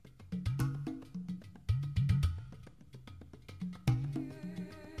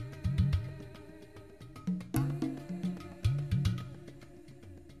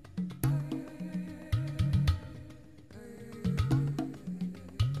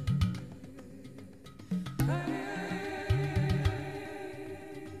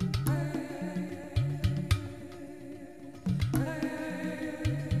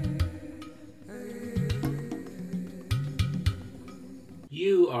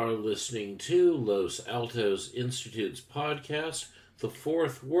are listening to Los Altos Institute's podcast, The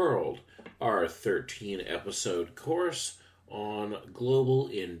Fourth World, our 13-episode course on global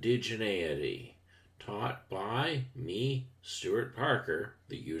indigeneity, taught by me, Stuart Parker,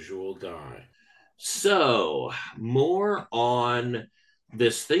 the usual guy. So, more on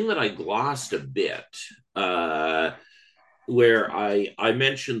this thing that I glossed a bit, where I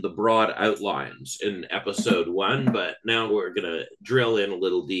mentioned the broad outlines in episode one, but now we're going to drill in a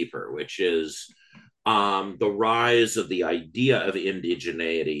little deeper, which is the rise of the idea of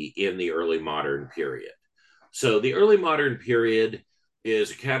indigeneity in the early modern period. So the early modern period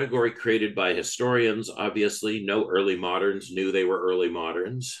is a category created by historians. Obviously, no early moderns knew they were early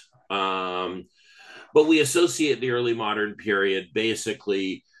moderns. But we associate the early modern period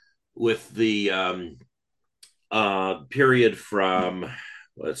basically with the period from,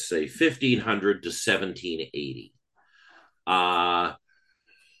 let's say, 1500 to 1780.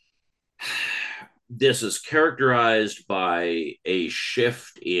 This is characterized by a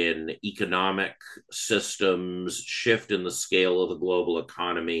shift in economic systems, shift in the scale of the global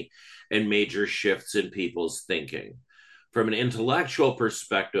economy, and major shifts in people's thinking. From an intellectual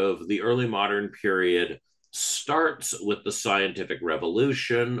perspective, the early modern period starts with the scientific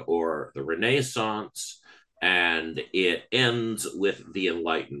revolution or the Renaissance, and it ends with the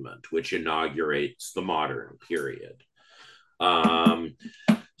Enlightenment, which inaugurates the modern period.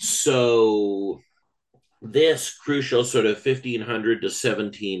 So this crucial sort of 1500 to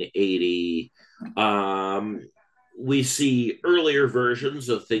 1780, we see earlier versions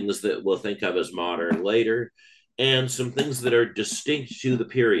of things that we'll think of as modern later, and some things that are distinct to the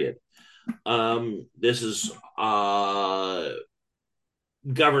period. This is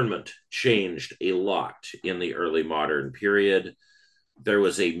government changed a lot in the early modern period. There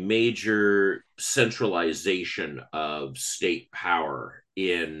was a major centralization of state power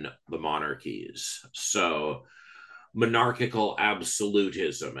in the monarchies. So monarchical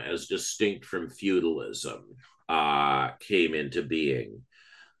absolutism, as distinct from feudalism, came into being.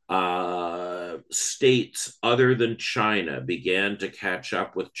 States other than China began to catch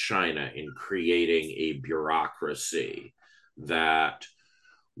up with China in creating a bureaucracy that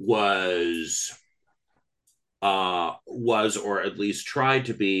was or at least tried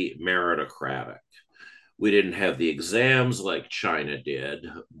to be meritocratic. We didn't have the exams like China did,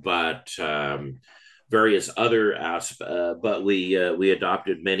 but various other aspects. But we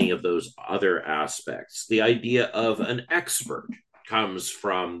adopted many of those other aspects. The idea of an expert comes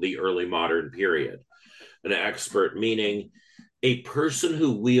from the early modern period. An expert meaning a person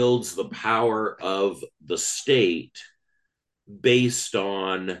who wields the power of the state based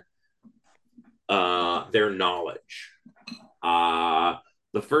on their knowledge.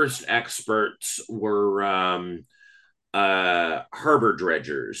 The first experts were harbor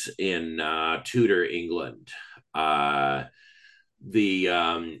dredgers in Tudor England.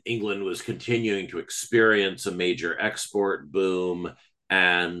 England was continuing to experience a major export boom,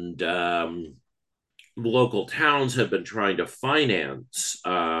 and local towns have been trying to finance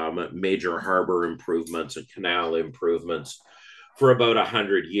major harbor improvements and canal improvements for about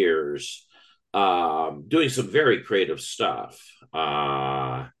 100 years, doing some very creative stuff,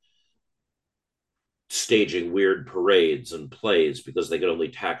 staging weird parades and plays because they could only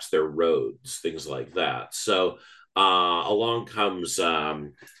tax their roads, things like that. So along comes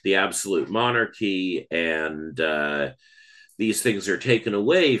the absolute monarchy, and these things are taken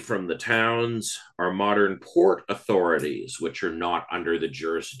away from the towns. Our modern port authorities, which are not under the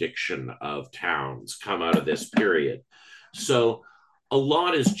jurisdiction of towns, come out of this period. So a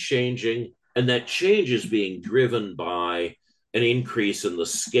lot is changing, and that change is being driven by an increase in the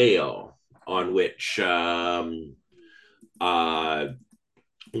scale on which you're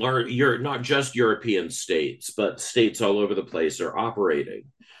not just European states, but states all over the place are operating.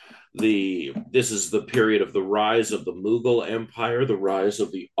 This is the period of the rise of the Mughal Empire, the rise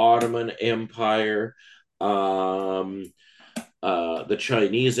of the Ottoman Empire. The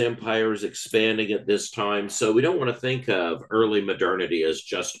Chinese Empire is expanding at this time. So we don't want to think of early modernity as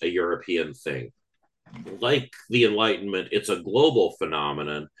just a European thing. Like the Enlightenment, it's a global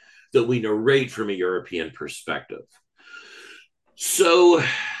phenomenon that we narrate from a European perspective. So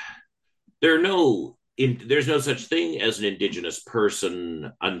there's no such thing as an indigenous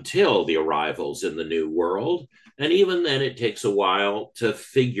person until the arrivals in the New World. And even then, it takes a while to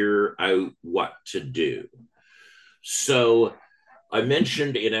figure out what to do. So I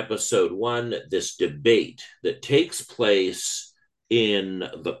mentioned in episode one this debate that takes place in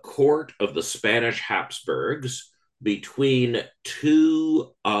the court of the Spanish Habsburgs between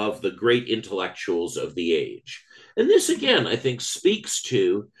two of the great intellectuals of the age. And this, again, I think speaks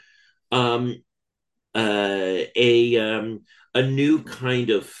to um, uh, a, um, a new kind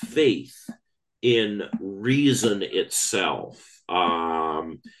of faith in reason itself,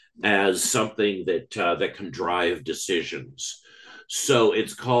 as something that can drive decisions. So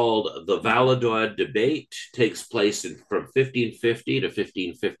it's called the Valladolid debate. Takes place from 1550 to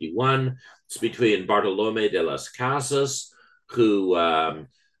 1551. It's between Bartolome de las Casas, who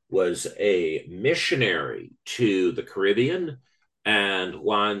was a missionary to the Caribbean, and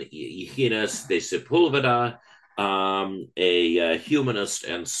Juan Hines de Sepulveda, a humanist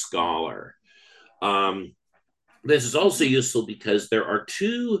and scholar. Um, this is also useful because there are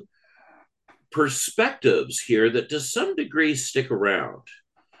two perspectives here that to some degree stick around.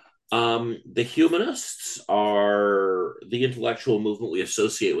 The humanists are the intellectual movement we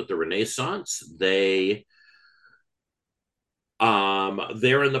associate with the Renaissance. They're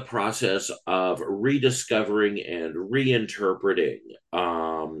in the process of rediscovering and reinterpreting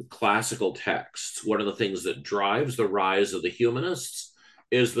classical texts. One of the things that drives the rise of the humanists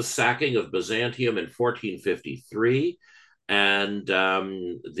is the sacking of Byzantium in 1453 and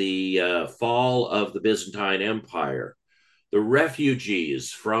the fall of the Byzantine Empire. The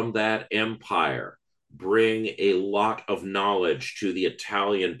refugees from that empire bring a lot of knowledge to the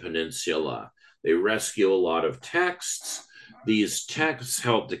Italian peninsula. They rescue a lot of texts. These texts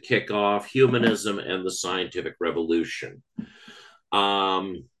help to kick off humanism and the scientific revolution.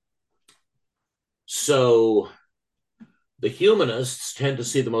 Um, so the humanists tend to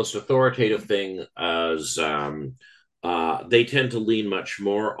see the most authoritative thing as they tend to lean much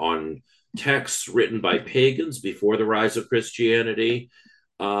more on texts written by pagans before the rise of Christianity,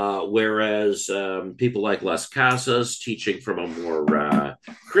 whereas people like Las Casas, teaching from a more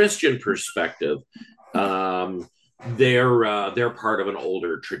Christian perspective, they're part of an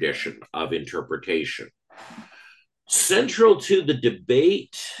older tradition of interpretation. Central to the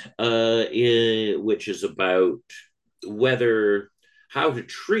debate, which is about how to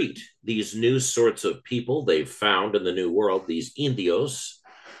treat these new sorts of people they've found in the New World, these indios.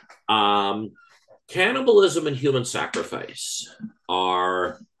 Cannibalism and human sacrifice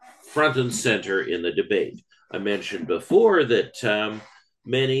are front and center in the debate. I mentioned before that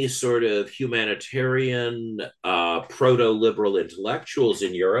many sort of humanitarian, proto-liberal intellectuals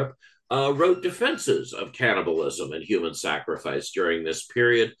in Europe wrote defenses of cannibalism and human sacrifice during this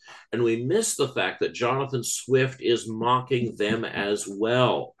period. And we miss the fact that Jonathan Swift is mocking them as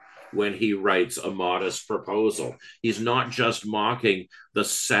well when he writes A Modest Proposal. He's not just mocking the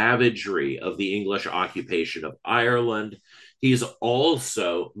savagery of the English occupation of Ireland, he's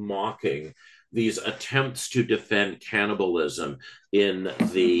also mocking these attempts to defend cannibalism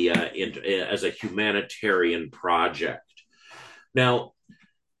as a humanitarian project. Now,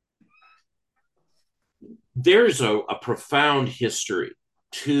 there's a profound history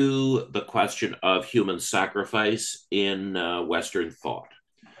to the question of human sacrifice in Western thought.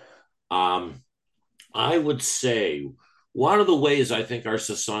 I would say one of the ways I think our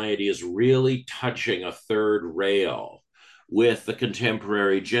society is really touching a third rail with the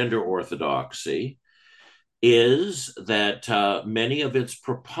contemporary gender orthodoxy is that many of its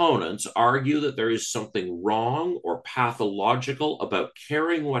proponents argue that there is something wrong or pathological about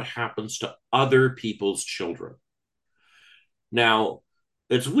caring what happens to other people's children. Now,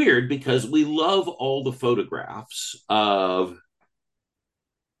 it's weird because we love all the photographs of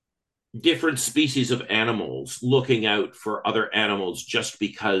different species of animals looking out for other animals just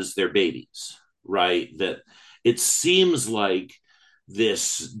because they're babies, right? That it seems like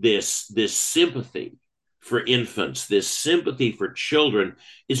this sympathy for infants, this sympathy for children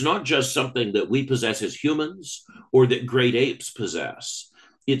is not just something that we possess as humans or that great apes possess.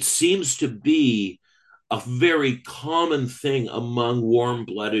 It seems to be a very common thing among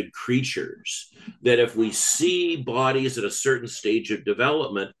warm-blooded creatures that if we see bodies at a certain stage of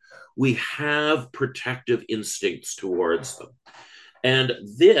development, we have protective instincts towards them. And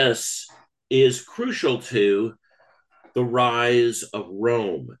this is crucial to the rise of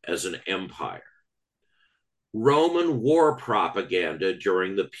Rome as an empire. Roman war propaganda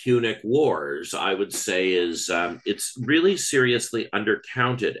during the Punic Wars, I would say, is it's really seriously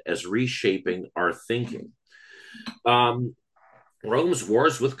undercounted as reshaping our thinking. Rome's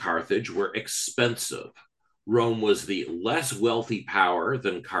wars with Carthage were expensive. Rome was the less wealthy power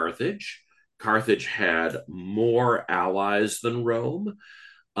than Carthage. Carthage had more allies than Rome.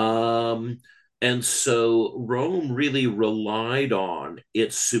 And so Rome really relied on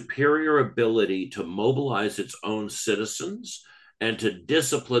its superior ability to mobilize its own citizens and to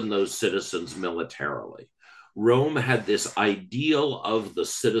discipline those citizens militarily. Rome had this ideal of the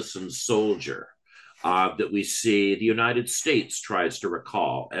citizen soldier that we see the United States tries to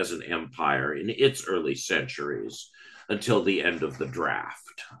recall as an empire in its early centuries until the end of the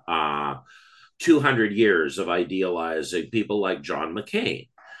draft. 200 years of idealizing people like John McCain.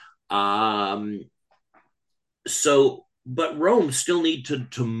 Um, but Rome still need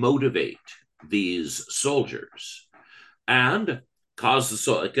to motivate these soldiers and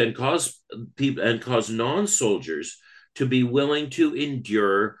can cause people and cause non-soldiers to be willing to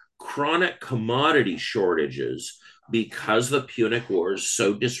endure chronic commodity shortages because the Punic Wars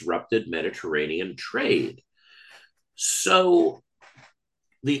so disrupted Mediterranean trade. So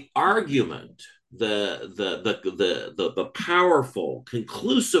the argument, the powerful,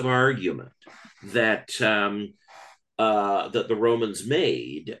 conclusive argument that that the Romans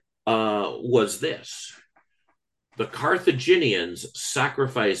made was this: the Carthaginians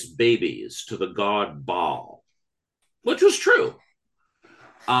sacrificed babies to the god Baal, which was true.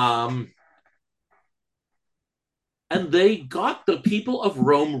 Um, and they got the people of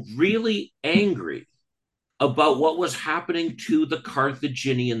Rome really angry about what was happening to the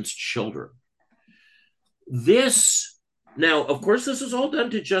Carthaginians' children. This, now, of course, this is all done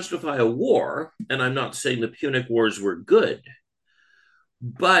to justify a war, and I'm not saying the Punic Wars were good,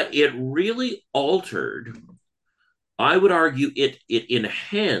 but it really altered, I would argue, it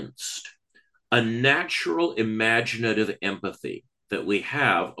enhanced a natural imaginative empathy that we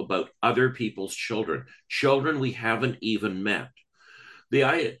have about other people's children we haven't even met. The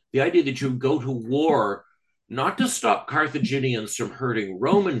idea that you go to war not to stop Carthaginians from hurting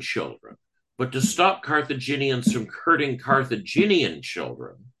Roman children, but to stop Carthaginians from hurting Carthaginian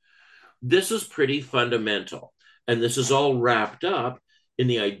children. This is pretty fundamental. And this is all wrapped up in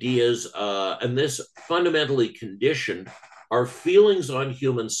the ideas, and this fundamentally conditioned our feelings on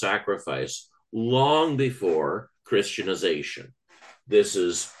human sacrifice long before Christianization. This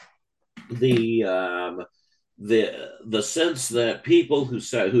is the sense that people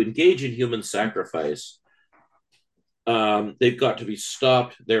who engage in human sacrifice, they've got to be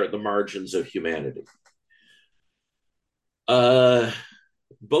stopped. They're at the margins of humanity.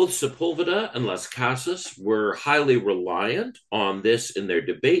 Both Sepulveda and Las Casas were highly reliant on this in their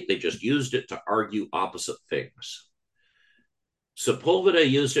debate. They just used it to argue opposite things. Sepulveda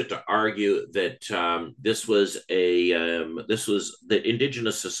used it to argue that that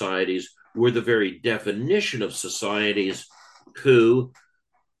indigenous societies were the very definition of societies who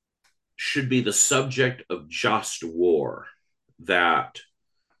should be the subject of just war. That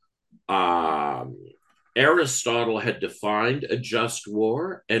Aristotle had defined a just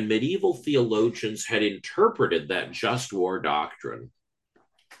war, and medieval theologians had interpreted that just war doctrine,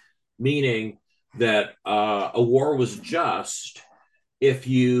 meaning that a war was just if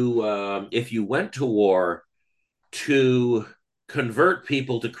you went to war to convert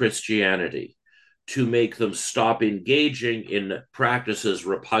people to Christianity, to make them stop engaging in practices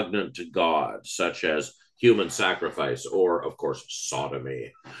repugnant to God, such as human sacrifice or, of course,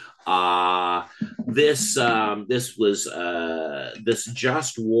 sodomy. This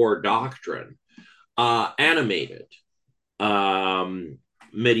just war doctrine animated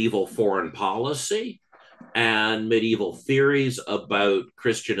medieval foreign policy and medieval theories about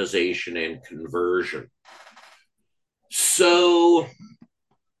Christianization and conversion. So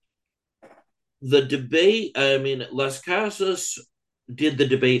the debate, I mean, Las Casas did the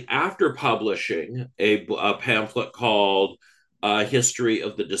debate after publishing a pamphlet called History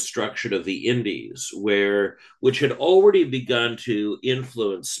of the Destruction of the Indies, which had already begun to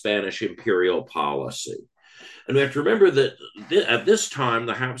influence Spanish imperial policy. And we have to remember that at this time,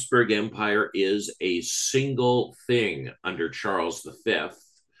 the Habsburg Empire is a single thing under Charles V.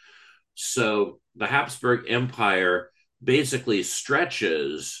 So the Habsburg Empire basically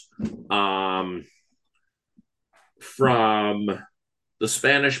stretches from the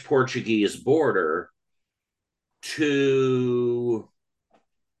Spanish-Portuguese border to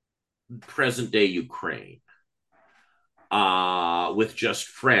present-day Ukraine, with just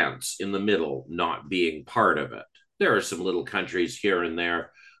France in the middle not being part of it. There are some little countries here and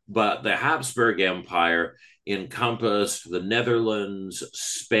there, but the Habsburg Empire encompassed the Netherlands,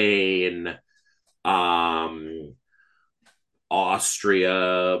 Spain,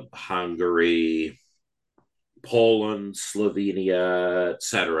 Austria, Hungary, Poland, Slovenia, et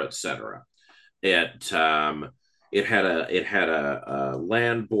cetera, et cetera. It had a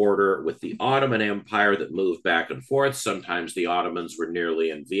land border with the Ottoman Empire that moved back and forth. Sometimes the Ottomans were nearly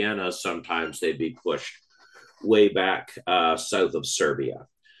in Vienna. Sometimes they'd be pushed way back south of Serbia.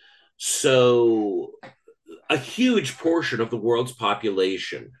 So a huge portion of the world's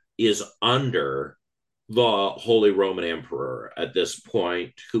population is under the Holy Roman Emperor at this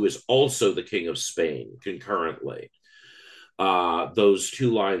point, who is also the King of Spain concurrently. Those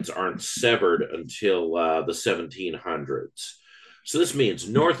two lines aren't severed until the 1700s. So this means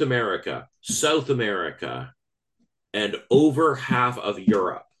North America, South America, and over half of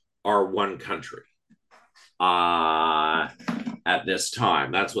Europe are one country uh, at this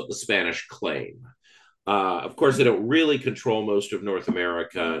time. That's what the Spanish claim. Of course, they don't really control most of North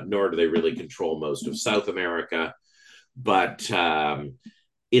America, nor do they really control most of South America, but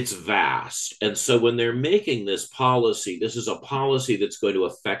it's vast. And so when they're making this policy, this is a policy that's going to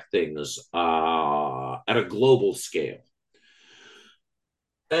affect things at a global scale.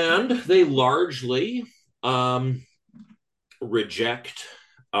 And they largely reject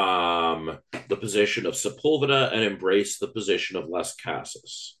the position of Sepulveda and embrace the position of Las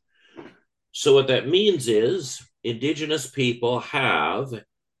Casas. So what that means is indigenous people have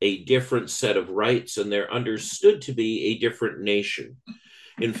a different set of rights, and they're understood to be a different nation.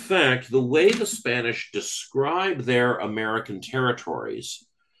 In fact, the way the Spanish describe their American territories,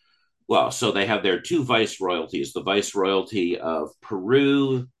 well, so they have their two viceroyalties, the viceroyalty of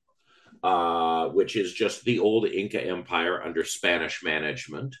Peru, which is just the old Inca Empire under Spanish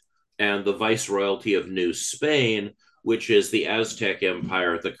management, and the viceroyalty of New Spain, which is the Aztec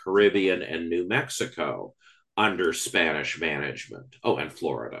Empire, the Caribbean, and New Mexico under Spanish management. Oh, and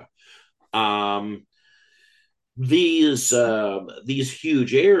Florida. These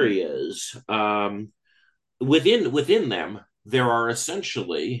huge areas, within them, there are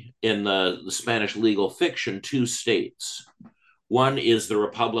essentially in the Spanish legal fiction two states. One is the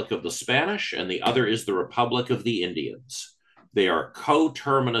Republic of the Spanish, and the other is the Republic of the Indians. They are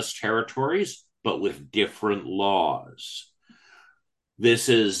coterminous territories, but with different laws. This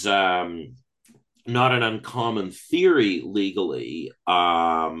is not an uncommon theory legally.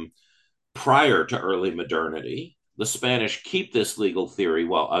 Prior to early modernity, the Spanish keep this legal theory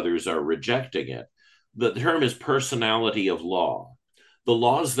while others are rejecting it. The term is personality of law. The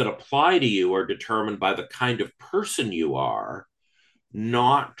laws that apply to you are determined by the kind of person you are,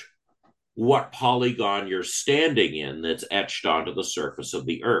 not what polygon you're standing in that's etched onto the surface of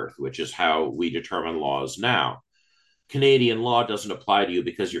the earth, which is how we determine laws now. Canadian law doesn't apply to you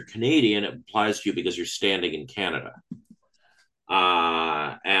because you're Canadian, it applies to you because you're standing in Canada.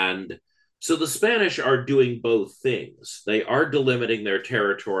 And so the Spanish are doing both things. They are delimiting their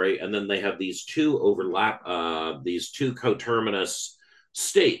territory, and then they have these two these two coterminous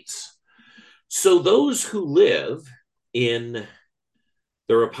states. So those who live in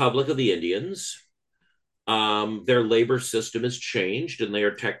the Republic of the Indians, their labor system has changed and they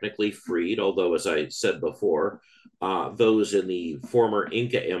are technically freed, although, as I said before, those in the former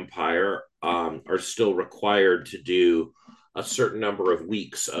Inca Empire are still required to do a certain number of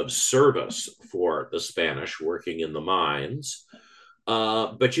weeks of service for the Spanish working in the mines.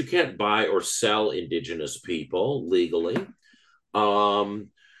 But you can't buy or sell indigenous people legally. And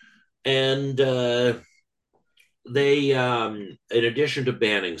they, in addition to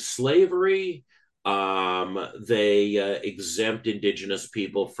banning slavery, they exempt indigenous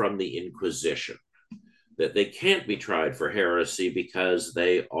people from the Inquisition, that they can't be tried for heresy because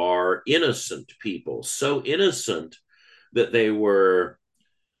they are innocent people, so innocent that they were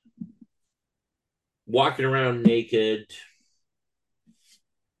walking around naked,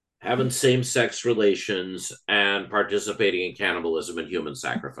 having same-sex relations, and participating in cannibalism and human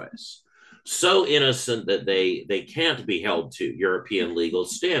sacrifice. So innocent that they can't be held to European legal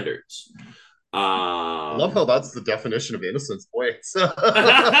standards. I love how that's the definition of innocence. Boy, it sounds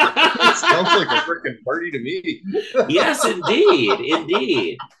like a freaking party to me. Yes,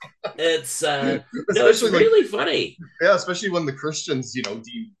 indeed. It's no, it's Especially like, really funny. yeah, especially when the Christians,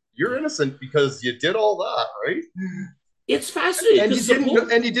 you're innocent because you did all that, right? It's fascinating And because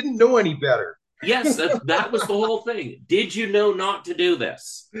suppose you didn't know any better. yes, that was the whole thing. Did you know not to do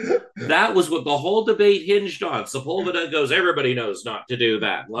this? That was what the whole debate hinged on. Sepulveda goes, everybody knows not to do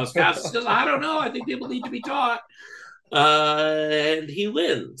that. Las Casas goes, I don't know. I think people need to be taught. And he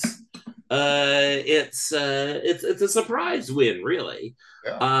wins. It's a surprise win, really.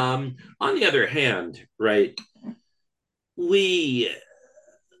 Yeah. On the other hand, right, we,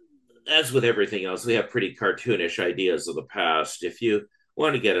 as with everything else, we have pretty cartoonish ideas of the past. If you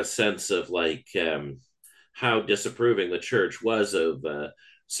want to get a sense of like how disapproving the church was of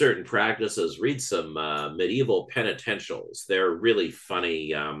certain practices, read some medieval penitentials. They're really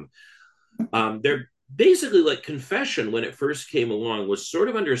funny. They're basically like confession when it first came along was sort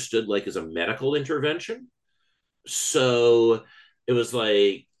of understood like as a medical intervention. So it was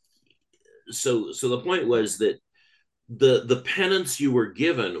like so the point was that the penance you were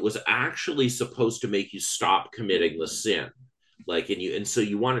given was actually supposed to make you stop committing the sin. And so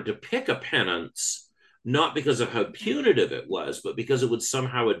you wanted to pick a penance not because of how punitive it was, but because it would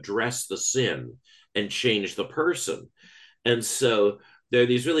somehow address the sin and change the person. And so there are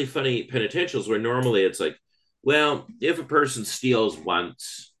these really funny penitentials where normally it's like, well, if a person steals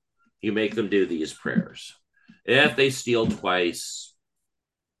once, you make them do these prayers. If they steal twice,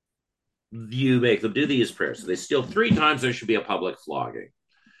 you make them do these prayers. If they steal 3 times, there should be a public flogging.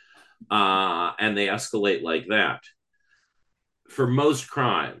 And they escalate like that for most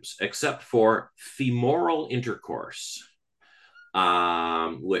crimes, except for femoral intercourse,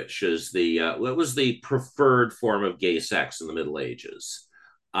 which is what was the preferred form of gay sex in the Middle Ages.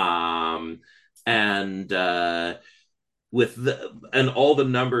 And and all the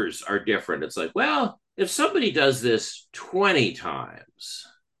numbers are different. It's like, well, if somebody does this 20 times,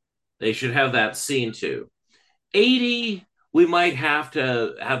 they should have that seen to. 80, we might have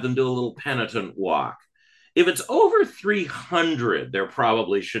to have them do a little penitent walk. If it's over 300, there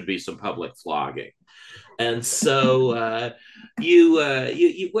probably should be some public flogging. And so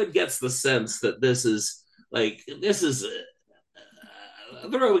you would gets the sense that this is the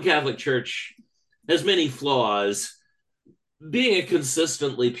Roman Catholic Church has many flaws. Being a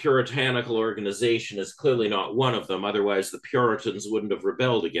consistently puritanical organization is clearly not one of them. Otherwise, the Puritans wouldn't have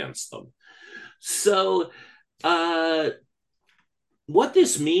rebelled against them. So, what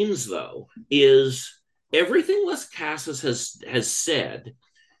this means, though, is everything Las Casas has said.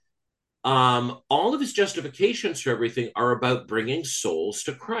 All of his justifications for everything are about bringing souls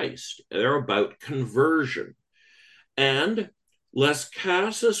to Christ. They're about conversion, and Las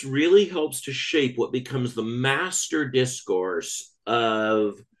Casas really helps to shape what becomes the master discourse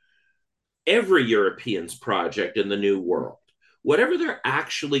of every European's project in the New World. Whatever they're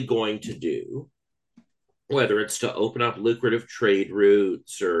actually going to do, whether it's to open up lucrative trade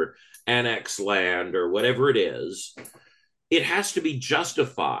routes or annex land or whatever it is, it has to be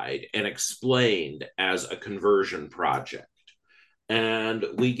justified and explained as a conversion project. And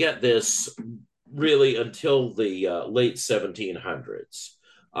we get this really until the late 1700s.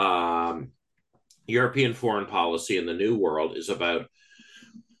 European foreign policy in the New World is about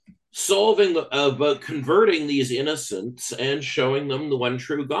about converting these innocents and showing them the one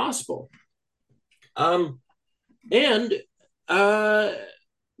true gospel. And the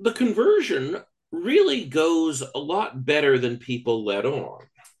conversion really goes a lot better than people let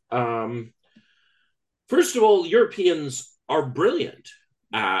on. First of all, Europeans are brilliant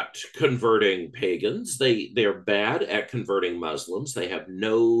at converting pagans. They're bad at converting Muslims.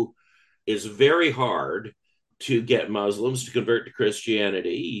 It's very hard to get Muslims to convert to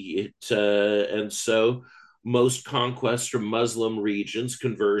Christianity. And so most conquests from Muslim regions,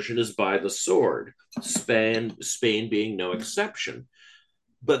 conversion is by the sword, Spain being no exception.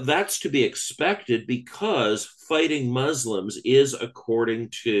 But that's to be expected because fighting Muslims is,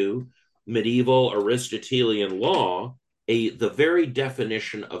 according to medieval Aristotelian law, the very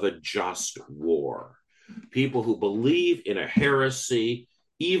definition of a just war. People who believe in a heresy,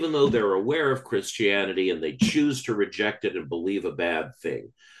 even though they're aware of Christianity and they choose to reject it and believe a bad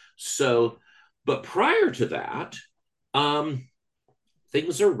thing. So, but prior to that,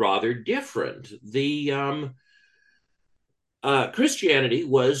 things are rather different. Christianity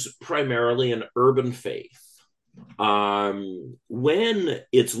was primarily an urban faith. When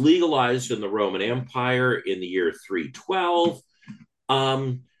it's legalized in the Roman Empire in the year 312,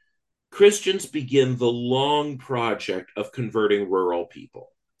 Christians begin the long project of converting rural people,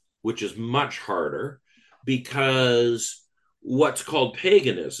 which is much harder because what's called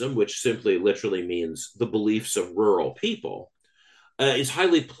paganism, which simply literally means the beliefs of rural people, is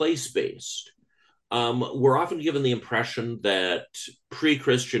highly place-based. We're often given the impression that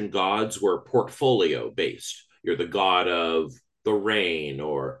pre-Christian gods were portfolio-based. You're the god of the rain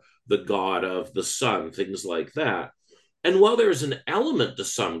or the god of the sun, things like that. And while there's an element to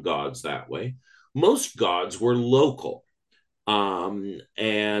some gods that way, most gods were local. And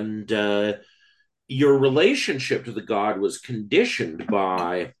your relationship to the god was conditioned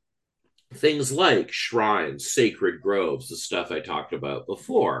by things like shrines, sacred groves, the stuff I talked about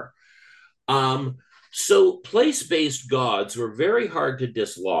before. So place-based gods were very hard to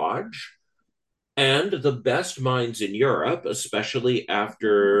dislodge. And the best minds in Europe, especially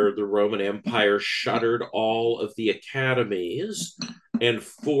after the Roman Empire shuttered all of the academies and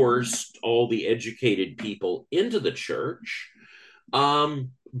forced all the educated people into the church,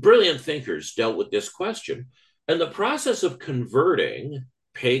 brilliant thinkers dealt with this question. And the process of converting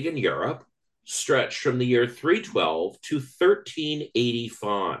pagan Europe stretched from the year 312 to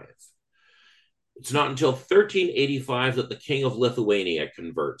 1385. It's not until 1385 that the king of Lithuania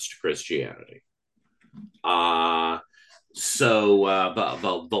converts to Christianity. The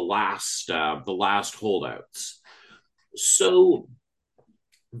last holdouts. So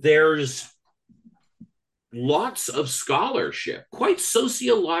there's lots of scholarship, quite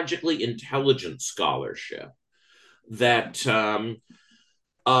sociologically intelligent scholarship, that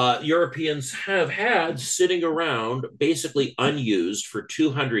Europeans have had sitting around basically unused for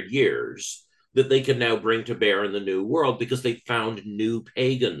 200 years that they can now bring to bear in the New World because they found new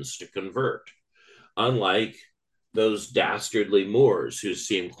pagans to convert, unlike those dastardly Moors who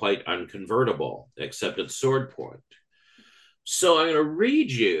seem quite unconvertible, except at sword point. So I'm going to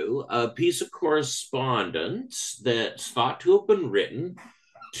read you a piece of correspondence that's thought to have been written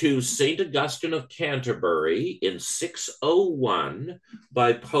to St. Augustine of Canterbury in 601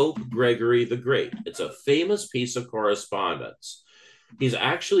 by Pope Gregory the Great. It's a famous piece of correspondence. He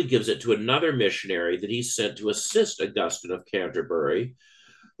actually gives it to another missionary that he sent to assist Augustine of Canterbury,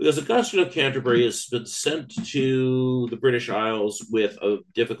 because Augustine of Canterbury has been sent to the British Isles with a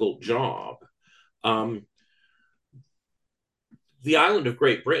difficult job. The island of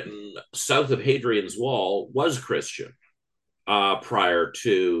Great Britain, south of Hadrian's Wall, was Christian prior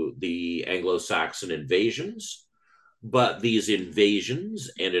to the Anglo-Saxon invasions, but these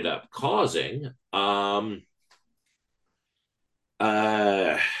invasions ended up causing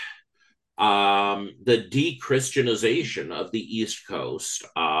the de-Christianization of the east coast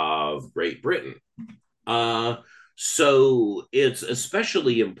of Great Britain. So it's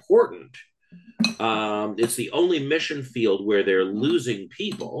especially important. It's the only mission field where they're losing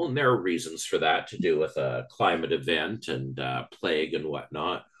people, and there are reasons for that to do with a climate event and plague and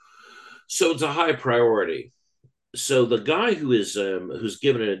whatnot. So it's a high priority. So the guy who's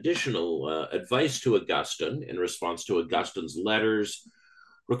given an additional advice to Augustine in response to Augustine's letters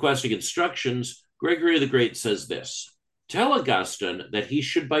requesting instructions, Gregory the Great says this: tell Augustine that he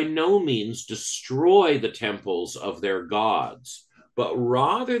should by no means destroy the temples of their gods, but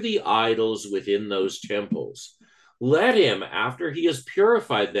rather the idols within those temples. Let him, after he has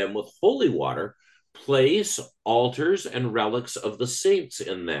purified them with holy water, place altars and relics of the saints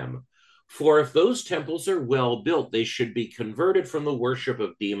in them. For if those temples are well built, they should be converted from the worship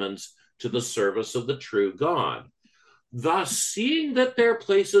of demons to the service of the true God. Thus, seeing that their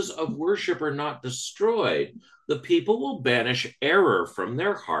places of worship are not destroyed, the people will banish error from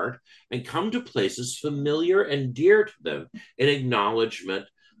their heart and come to places familiar and dear to them in acknowledgement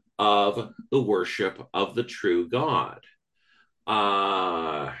of the worship of the true God.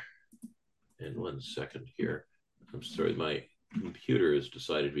 And 1 second here. I'm sorry, my computer has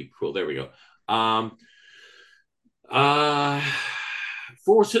decided to be cruel. There we go.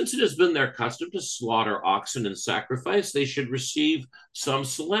 For since it has been their custom to slaughter oxen in sacrifice, they should receive some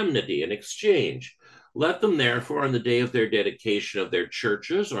solemnity in exchange. Let them therefore, on the day of their dedication of their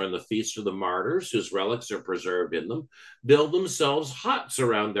churches, or on the feast of the martyrs, whose relics are preserved in them, build themselves huts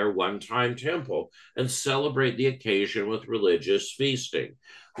around their one-time temple and celebrate the occasion with religious feasting.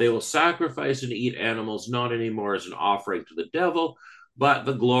 They will sacrifice and eat animals not anymore as an offering to the devil, but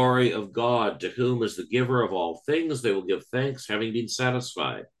the glory of God, to whom is the giver of all things, they will give thanks, having been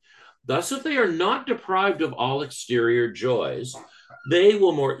satisfied. Thus, if they are not deprived of all exterior joys, they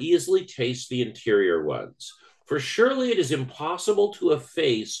will more easily taste the interior ones. For surely it is impossible to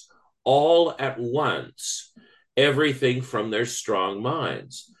efface all at once everything from their strong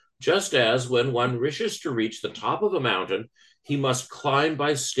minds. Just as when one wishes to reach the top of a mountain, he must climb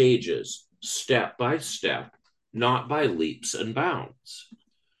by stages, step by step, not by leaps and bounds.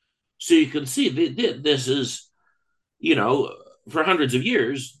 So you can see this is, for hundreds of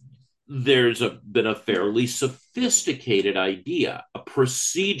years, there's been a fairly sophisticated idea, a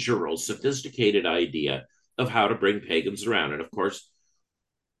procedural, sophisticated idea of how to bring pagans around. And of course,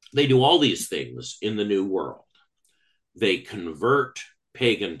 they do all these things in the New World. They convert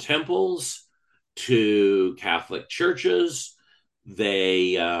pagan temples to Catholic churches.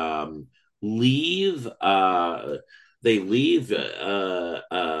 They leave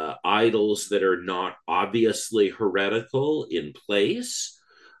idols that are not obviously heretical in place.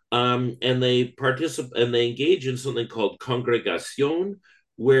 And they engage in something called congregation,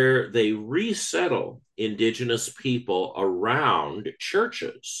 where they resettle indigenous people around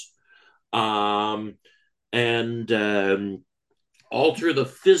churches, and alter the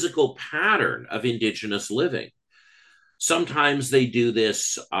physical pattern of indigenous living. Sometimes they do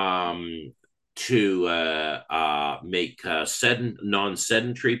this to make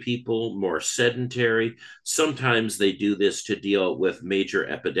non-sedentary people more sedentary. Sometimes they do this to deal with major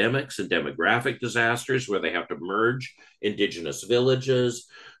epidemics and demographic disasters where they have to merge indigenous villages.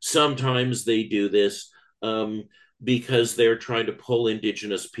 Sometimes they do this because they're trying to pull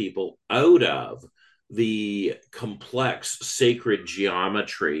indigenous people out of the complex sacred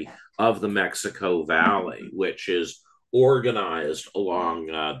geometry of the Mexico Valley, which is organized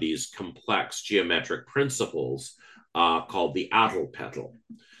along these complex geometric principles called the Atl-Petl.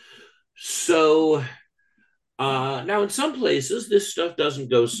 So now in some places, this stuff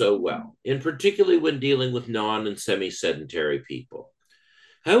doesn't go so well, in particularly when dealing with non and semi-sedentary people.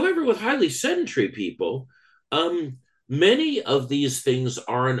 However, with highly sedentary people, many of these things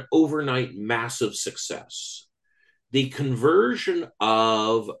are an overnight massive success. The conversion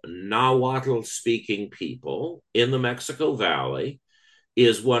of Nahuatl speaking people in the Mexico Valley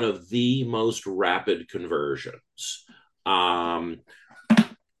is one of the most rapid conversions. And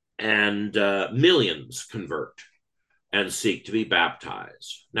millions convert and seek to be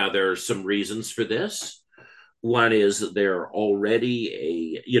baptized. Now, there are some reasons for this. One is that they're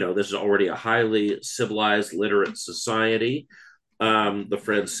already this is already a highly civilized, literate society. The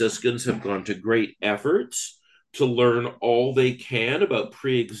Franciscans have gone to great efforts to learn all they can about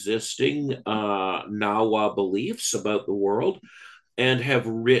pre-existing Nahua beliefs about the world and have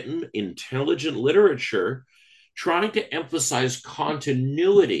written intelligent literature trying to emphasize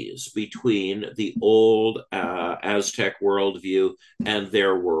continuities between the old Aztec worldview and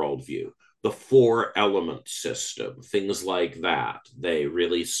their worldview. The four element system, things like that, they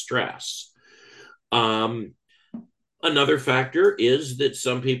really stress. Another factor is that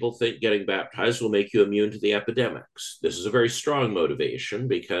some people think getting baptized will make you immune to the epidemics. This is a very strong motivation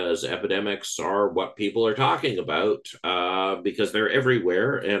because epidemics are what people are talking about because they're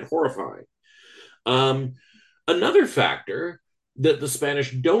everywhere and horrifying. Another factor that the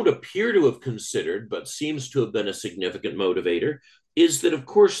Spanish don't appear to have considered, but seems to have been a significant motivator, is that, of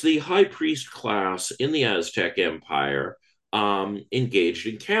course, the high priest class in the Aztec Empire engaged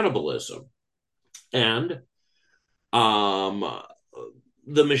in cannibalism. And the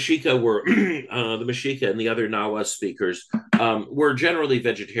Mexica were the Mexica and the other Nahua speakers were generally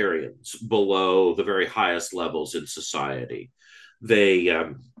vegetarians below the very highest levels in society. They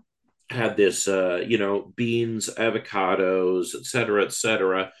had this, beans, avocados, et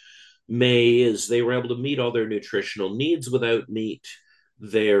cetera, maize. They were able to meet all their nutritional needs without meat.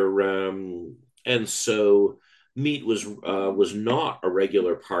 And so meat was not a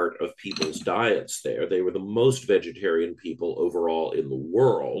regular part of people's diets there. They were the most vegetarian people overall in the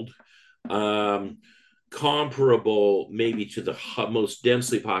world, comparable maybe to the most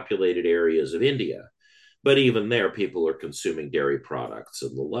densely populated areas of India. But even there, people are consuming dairy products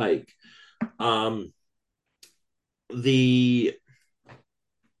and the like. The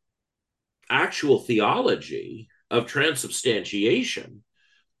actual theology of transubstantiation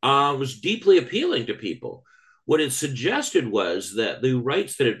was deeply appealing to people. What it suggested was that the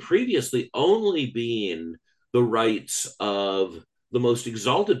rights that had previously only been the rights of the most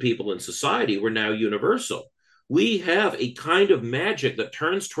exalted people in society were now universal. We have a kind of magic that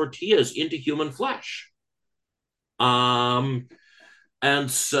turns tortillas into human flesh. And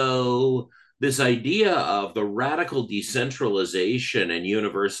so this idea of the radical decentralization and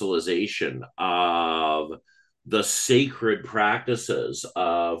universalization of the sacred practices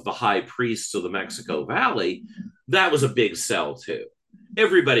of the high priests of the Mexico Valley, that was a big sell too.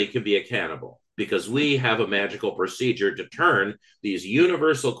 Everybody can be a cannibal because we have a magical procedure to turn these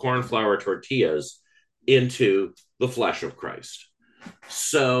universal corn flour tortillas into the flesh of Christ.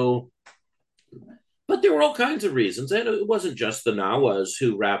 So, but there were all kinds of reasons, and it wasn't just the Nahuas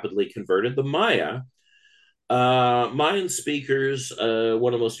who rapidly converted. The Mayan speakers,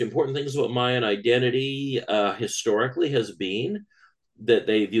 one of the most important things about Mayan identity historically has been that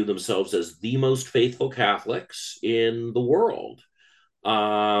they view themselves as the most faithful Catholics in the world.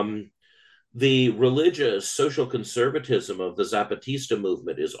 The religious social conservatism of the Zapatista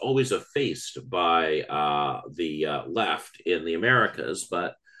movement is always effaced by the left in the Americas,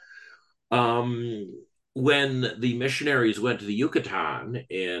 but when the missionaries went to the Yucatan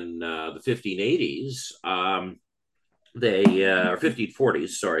in the 1580s, or 1540s,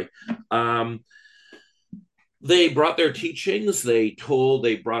 sorry, they brought their teachings. They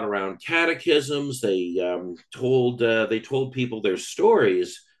brought around catechisms. They told people their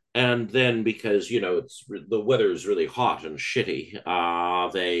stories. And then, because the weather is really hot and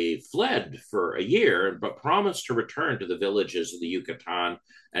shitty, they fled for a year, but promised to return to the villages of the Yucatan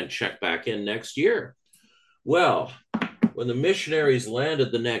and check back in next year. Well, when the missionaries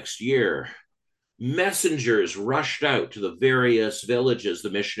landed the next year, Messengers rushed out to the various villages the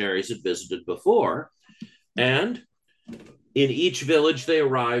missionaries had visited before. And in each village they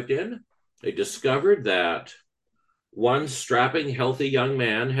arrived in, they discovered that one strapping, healthy young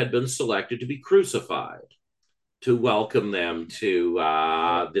man had been selected to be crucified to welcome them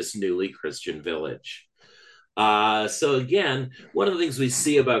to this newly Christian village. So again, one of the things we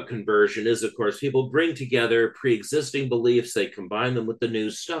see about conversion is, of course, people bring together pre-existing beliefs, they combine them with the new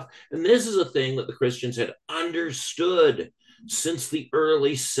stuff. And this is a thing that the Christians had understood since the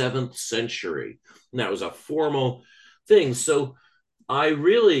early 7th century. And that was a formal thing. So I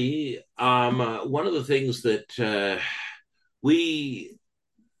really, one of the things that we,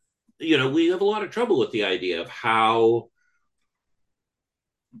 we have a lot of trouble with the idea of how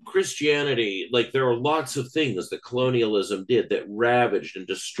Christianity, like there are lots of things that colonialism did that ravaged and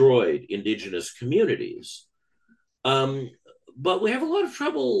destroyed indigenous communities. But we have a lot of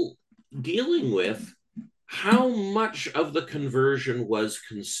trouble dealing with how much of the conversion was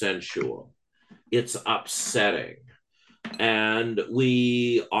consensual. It's upsetting. And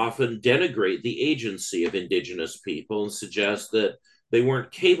we often denigrate the agency of indigenous people and suggest that they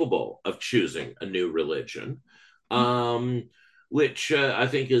weren't capable of choosing a new religion. Which I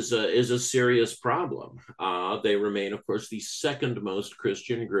think is a serious problem. They remain, of course, the second most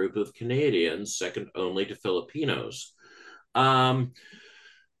Christian group of Canadians, second only to Filipinos. Now,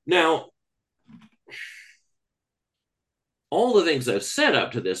 all the things I've said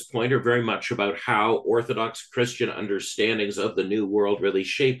up to this point are very much about how Orthodox Christian understandings of the New World really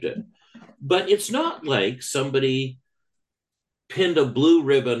shaped it. But it's not like somebody pinned a blue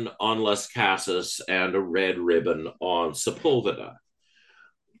ribbon on Las Casas and a red ribbon on Sepulveda.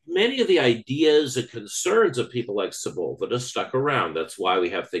 Many of the ideas and concerns of people like Sepulveda stuck around. That's why we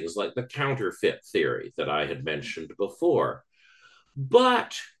have things like the counterfeit theory that I had mentioned before.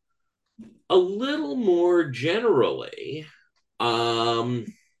 But a little more generally,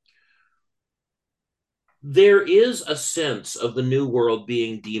 there is a sense of the New World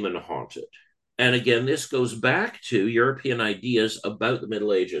being demon haunted. And again, this goes back to European ideas about the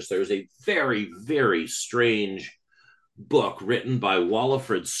Middle Ages. There's a very, very strange book written by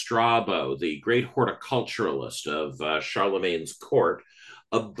Walafrid Strabo, the great horticulturalist of Charlemagne's court,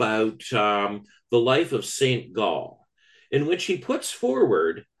 about the life of St. Gall, in which he puts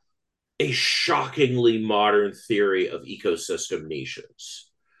forward a shockingly modern theory of ecosystem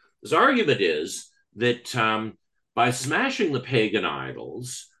niches. His argument is that by smashing the pagan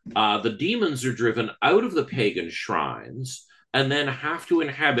idols, the demons are driven out of the pagan shrines and then have to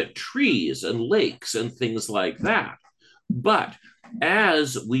inhabit trees and lakes and things like that. But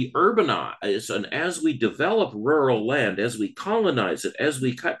as we urbanize and as we develop rural land, as we colonize it, as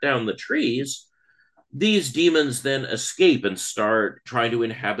we cut down the trees, these demons then escape and start trying to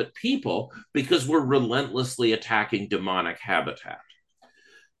inhabit people because we're relentlessly attacking demonic habitat.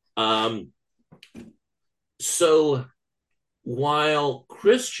 So while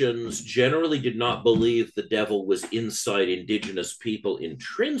Christians generally did not believe the devil was inside indigenous people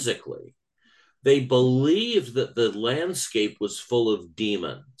intrinsically, they believed that the landscape was full of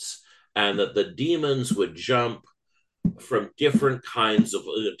demons and that the demons would jump from different kinds of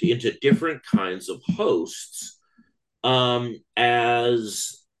into different kinds of hosts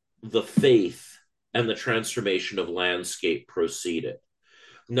as the faith and the transformation of landscape proceeded.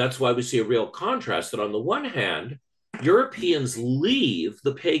 And that's why we see a real contrast that on the one hand, Europeans leave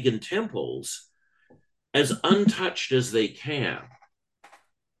the pagan temples as untouched as they can,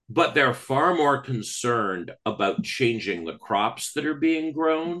 but they're far more concerned about changing the crops that are being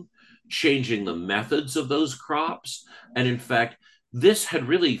grown, changing the methods of those crops. And in fact, this had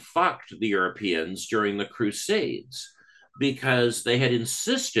really fucked the Europeans during the Crusades because they had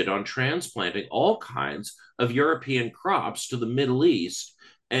insisted on transplanting all kinds of European crops to the Middle East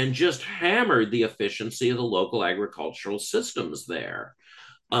and just hammered the efficiency of the local agricultural systems there.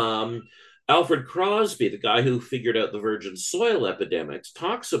 Alfred Crosby, the guy who figured out the virgin soil epidemics,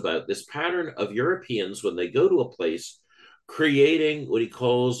 talks about this pattern of Europeans when they go to a place creating what he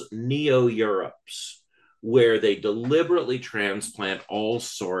calls neo-Europes, where they deliberately transplant all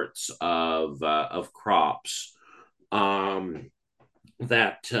sorts of crops that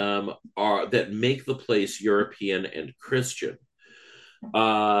make the place European and Christian.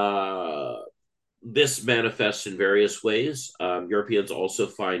 This manifests in various ways. Europeans also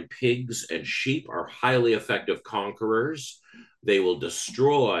find pigs and sheep are highly effective conquerors. They will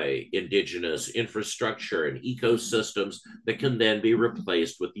destroy indigenous infrastructure and ecosystems that can then be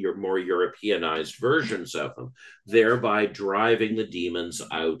replaced with your more Europeanized versions of them, thereby driving the demons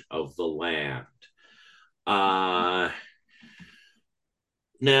out of the land.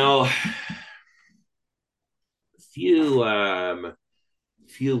 Now, few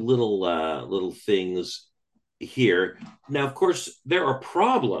little things here. Now, of course, there are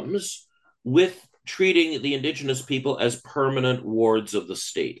problems with treating the indigenous people as permanent wards of the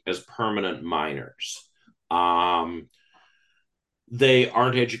state, as permanent minors. Um, they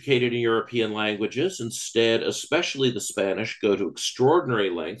aren't educated in European languages. Instead, especially the Spanish, go to extraordinary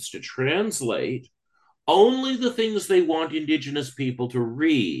lengths to translate only the things they want indigenous people to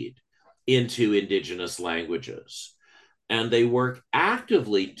read into indigenous languages. And they work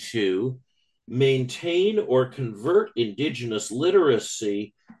actively to maintain or convert indigenous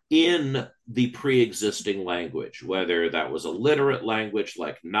literacy in the pre-existing language, whether that was a literate language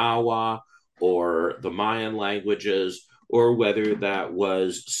like Nahua or the Mayan languages, or whether that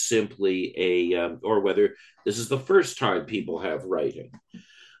was simply or whether this is the first time people have writing.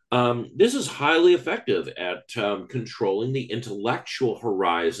 This is highly effective at controlling the intellectual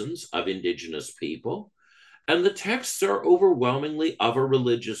horizons of indigenous people, and the texts are overwhelmingly of a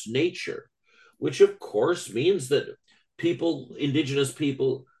religious nature, which of course means that indigenous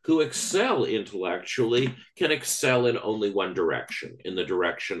people who excel intellectually, can excel in only one direction, in the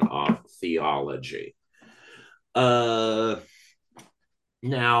direction of theology. Now,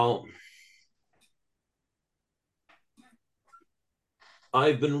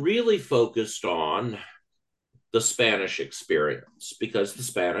 I've been really focused on the Spanish experience because the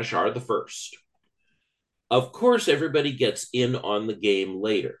Spanish are the first. Of course, everybody gets in on the game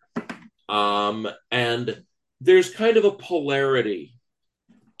later. And there's kind of a polarity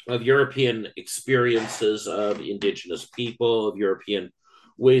of European experiences of indigenous people, of European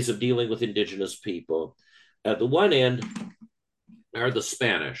ways of dealing with indigenous people. At the one end are the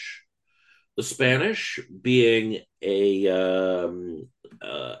Spanish. The Spanish being having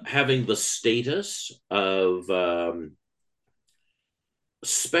the status of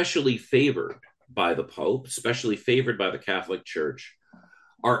specially favored by the Pope, especially favored by the Catholic Church,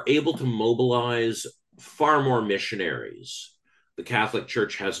 are able to mobilize far more missionaries. The Catholic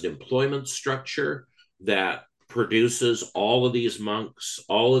Church has an employment structure that produces all of these monks,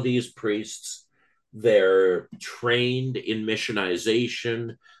 all of these priests. They're trained in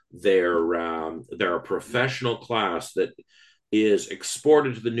missionization. They're a professional class that is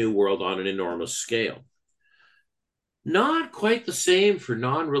exported to the New World on an enormous scale. Not quite the same for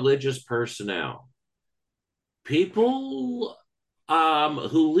non-religious personnel. People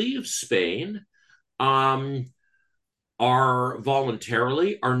who leave Spain are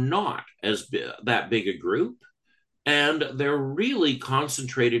not as that big a group, and they're really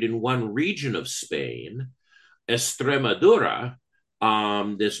concentrated in one region of Spain, Extremadura,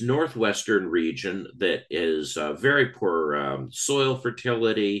 this northwestern region that is very poor soil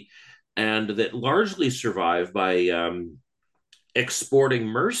fertility and that largely survive by exporting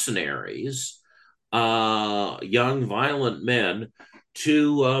mercenaries, young violent men,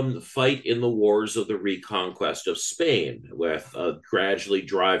 to fight in the wars of the reconquest of Spain, with gradually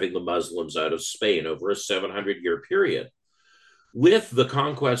driving the Muslims out of Spain over a 700-year period. With the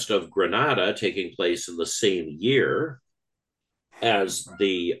conquest of Granada taking place in the same year as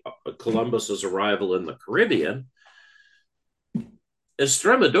the Columbus's arrival in the Caribbean,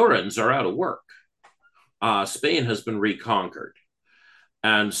 Extremadurans are out of work. Spain has been reconquered.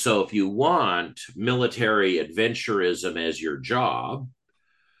 And so if you want military adventurism as your job,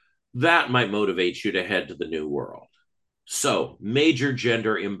 that might motivate you to head to the New World. So major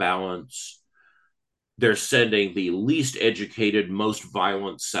gender imbalance. They're sending the least educated, most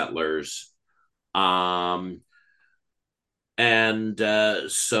violent settlers. So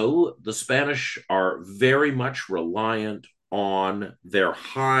the Spanish are very much reliant on their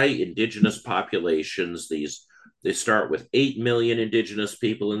high indigenous populations. They start with 8 million indigenous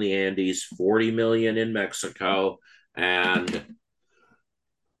people in the Andes, 40 million in Mexico, and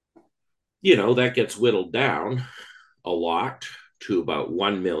that gets whittled down a lot to about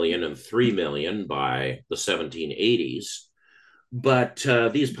 1 million and 3 million by the 1780s. But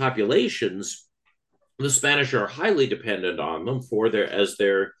these populations, the Spanish are highly dependent on them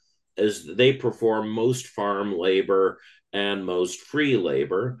as they perform most farm labor and most free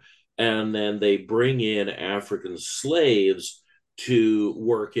labor. And then they bring in African slaves to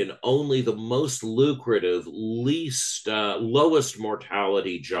work in only the most lucrative, lowest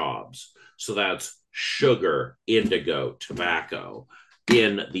mortality jobs. So that's sugar, indigo, tobacco,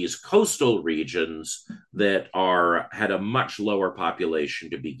 in these coastal regions that had a much lower population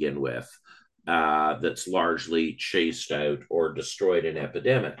to begin with, that's largely chased out or destroyed in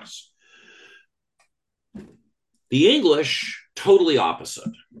epidemics. The English, totally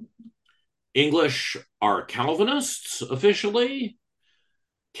opposite. English are Calvinists officially.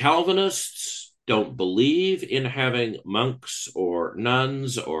 Calvinists don't believe in having monks or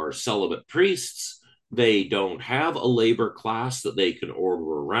nuns or celibate priests. They don't have a labor class that they can order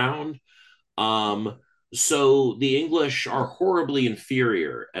around. Um, so the English are horribly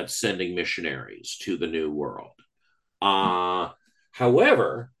inferior at sending missionaries to the New World. Uh,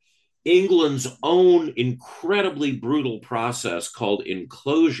 However, England's own incredibly brutal process called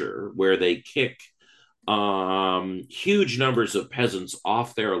enclosure, where they kick huge numbers of peasants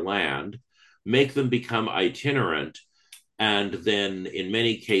off their land, make them become itinerant, and then in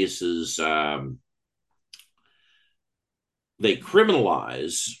many cases, they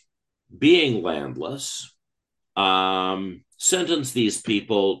criminalize being landless, sentence these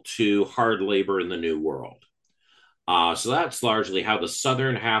people to hard labor in the New World. So that's largely how the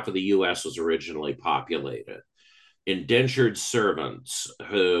southern half of the US was originally populated. Indentured servants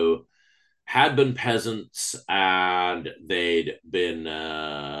who had been peasants and they'd been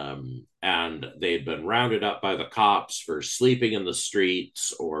rounded up by the cops for sleeping in the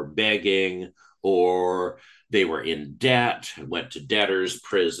streets or begging, or they were in debt, went to debtors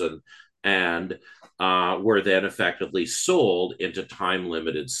prison, and were then effectively sold into time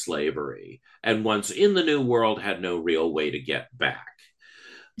limited slavery, and once in the New World had no real way to get back.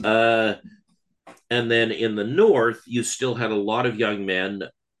 uh, and then in the North, you still had a lot of young men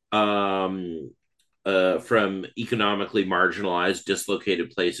um, from economically marginalized,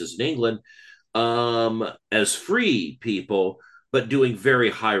 dislocated places in England as free people, but doing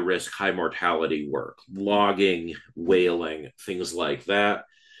very high risk, high mortality work, logging, whaling, things like that.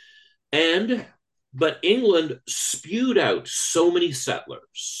 And but England spewed out so many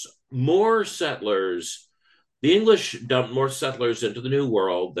settlers, more settlers. The English dumped more settlers into the New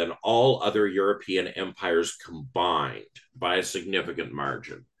World than all other European empires combined by a significant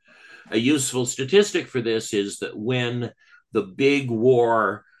margin. A useful statistic for this is that when the big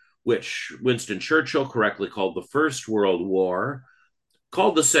war, which Winston Churchill correctly called the First World War,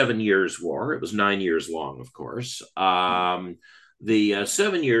 called the 7 Years' War, it was 9 years long, of course. The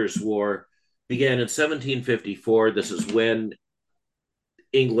 7 Years' War began in 1754. This is when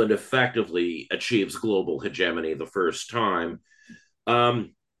England effectively achieves global hegemony the first time.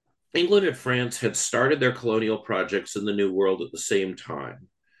 Um, England and France had started their colonial projects in the New World at the same time.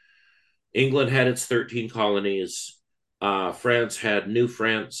 England had its 13 colonies. France had New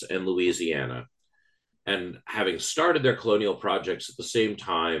France and Louisiana. And having started their colonial projects at the same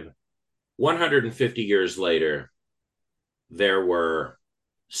time, 150 years later, there were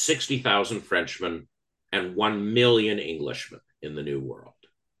 60,000 Frenchmen and 1 million Englishmen in the New World.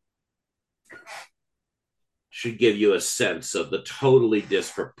 Should give you a sense of the totally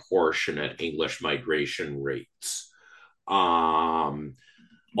disproportionate English migration rates. Also,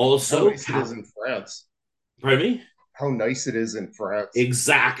 how nice it is in France. Pardon me? How nice it is in France.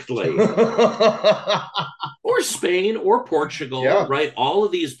 Exactly. Or Spain or Portugal, yeah. Right? All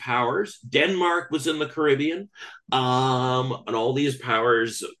of these powers. Denmark was in the Caribbean. And all these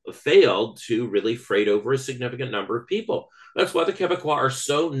powers failed to really freight over a significant number of people. That's why the Quebecois are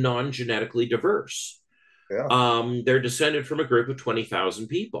so non-genetically diverse. Yeah. They're descended from a group of 20,000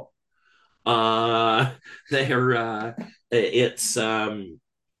 people.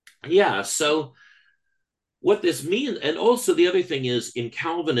 Yeah, so what this means, and also the other thing is in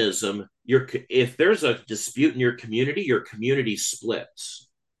Calvinism, if there's a dispute in your community splits.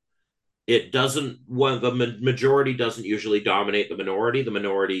 It doesn't, the majority doesn't usually dominate the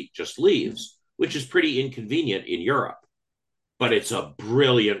minority just leaves, which is pretty inconvenient in Europe. But it's a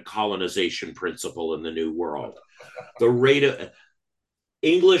brilliant colonization principle in the New World. The rate of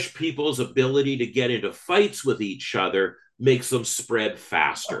English people's ability to get into fights with each other makes them spread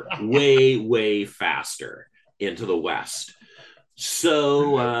faster, way, way faster into the West.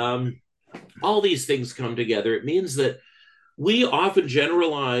 So all these things come together. It means that we often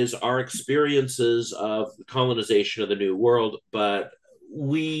generalize our experiences of colonization of the New World, but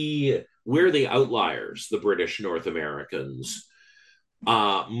we're the outliers, the British North Americans.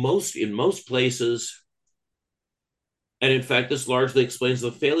 In most places, and in fact, this largely explains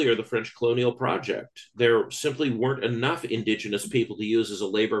the failure of the French colonial project. There simply weren't enough indigenous people to use as a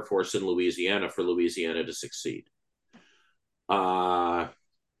labor force in Louisiana for Louisiana to succeed.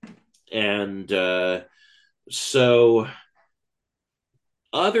 So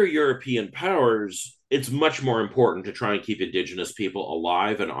other European powers, it's much more important to try and keep indigenous people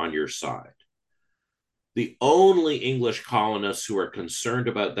alive and on your side. The only English colonists who are concerned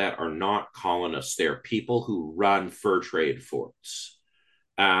about that are not colonists. They're people who run fur trade forts.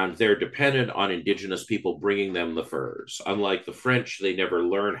 And they're dependent on indigenous people bringing them the furs. Unlike the French, they never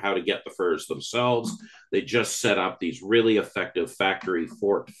learn how to get the furs themselves. They just set up these really effective factory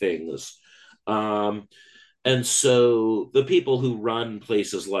fort things Um, and so the people who run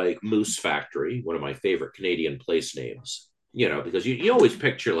places like Moose Factory, one of my favorite Canadian place names, because you always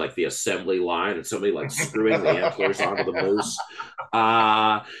picture like the assembly line and somebody like screwing the antlers onto the moose.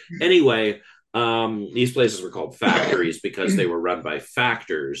 Uh, anyway, these places were called factories because they were run by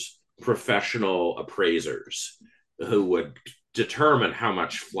factors, professional appraisers who would determine how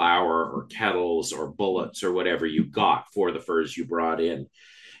much flour or kettles or bullets or whatever you got for the furs you brought in.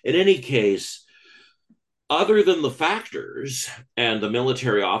 In any case, other than the factors and the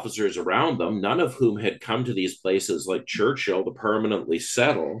military officers around them, none of whom had come to these places like Churchill to permanently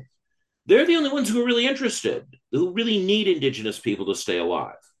settle, they're the only ones who are really interested, who really need Indigenous people to stay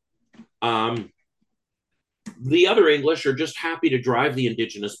alive. Um, the other English are just happy to drive the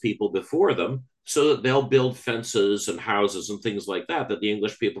Indigenous people before them so that they'll build fences and houses and things like that that the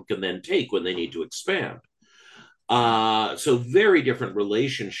English people can then take when they need to expand. So very different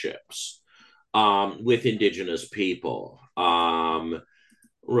relationships with Indigenous people.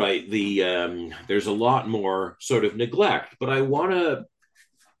 Right. There's a lot more sort of neglect, but I want to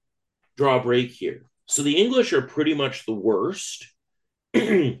draw a break here. So the English are pretty much the worst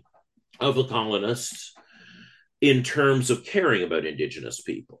of the colonists in terms of caring about Indigenous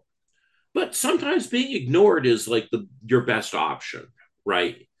people. But sometimes being ignored is like your best option,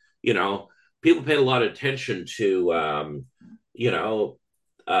 right? You know, people paid a lot of attention to, you know,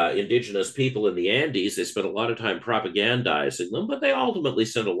 Indigenous people in the Andes. They spent a lot of time propagandizing them, but they ultimately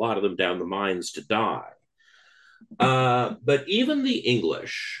sent a lot of them down the mines to die. But even the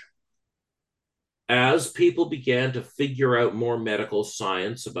English, as people began to figure out more medical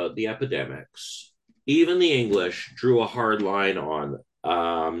science about the epidemics, even the English drew a hard line on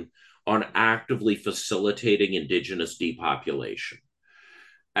actively facilitating Indigenous depopulation.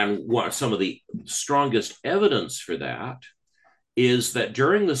 And some of the strongest evidence for that is that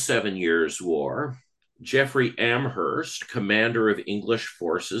during the 7 Years' War, Geoffrey Amherst, commander of English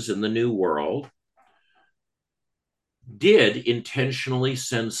forces in the New World, did intentionally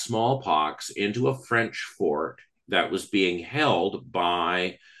send smallpox into a French fort that was being held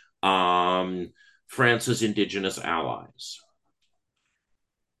by France's Indigenous allies.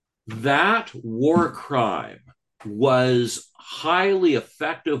 That war crime was highly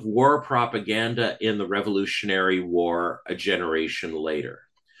effective war propaganda in the Revolutionary War a generation later.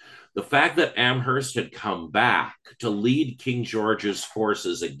 The fact that Amherst had come back to lead King George's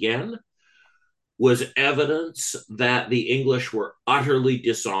forces again was evidence that the English were utterly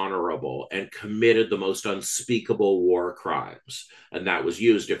dishonorable and committed the most unspeakable war crimes. And that was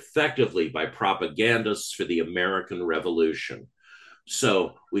used effectively by propagandists for the American Revolution.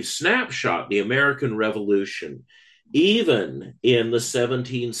 So we snapshot the American Revolution. Even in the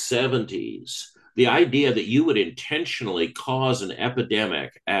 1770s, the idea that you would intentionally cause an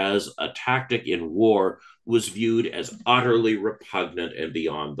epidemic as a tactic in war was viewed as utterly repugnant and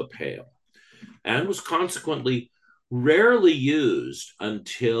beyond the pale, and was consequently rarely used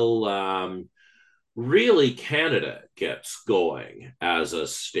until really Canada gets going as a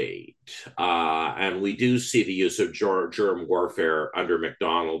state. And we do see the use of germ warfare under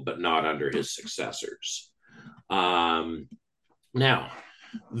Macdonald, but not under his successors. Now,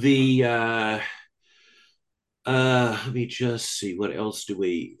 let me just see, what else do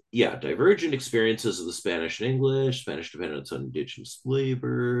we, divergent experiences of the Spanish and English, Spanish dependence on Indigenous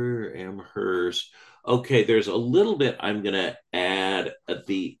labor, Amherst. Okay, there's a little bit I'm going to add at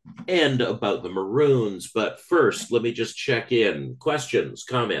the end about the Maroons, but first, let me just check in. Questions,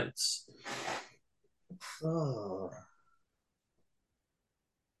 comments? Oh.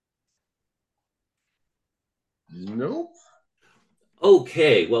 Nope.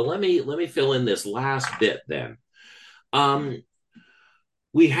 Okay, well, let me fill in this last bit then.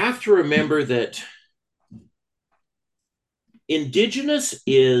 We have to remember that Indigenous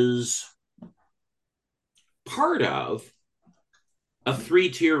is part of a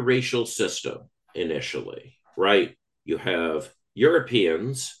three-tier racial system initially, right? You have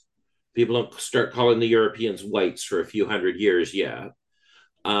Europeans. People don't start calling the Europeans whites for a few hundred years yet.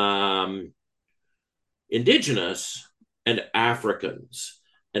 Indigenous and Africans,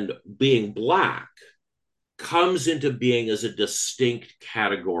 and being Black comes into being as a distinct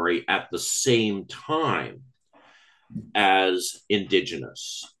category at the same time as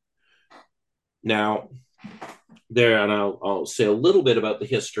Indigenous. Now, and I'll say a little bit about the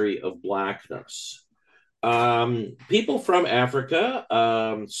history of Blackness. People from Africa,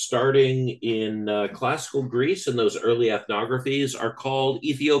 starting in classical Greece and those early ethnographies, are called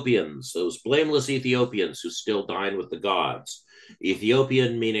Ethiopians, those blameless Ethiopians who still dine with the gods.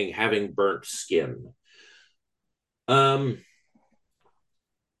 Ethiopian meaning having burnt skin.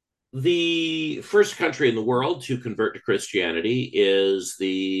 The first country in the world to convert to Christianity is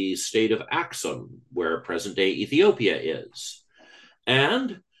the state of Axum, where present day Ethiopia is.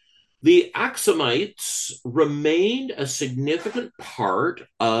 And the Axumites remained a significant part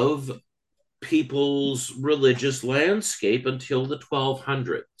of people's religious landscape until the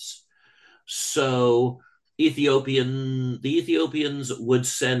 1200s. So the Ethiopians would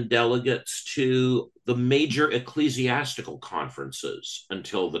send delegates to the major ecclesiastical conferences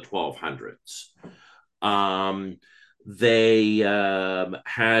until the 1200s. Um, they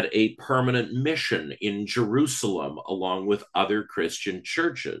had a permanent mission in Jerusalem along with other Christian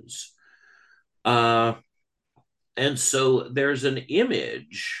churches. Uh, and so there's an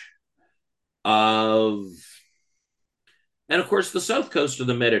image of, and of course, the south coast of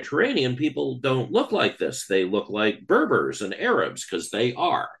the Mediterranean, people don't look like this. They look like Berbers and Arabs because they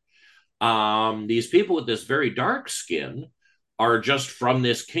are. These people with this very dark skin are just from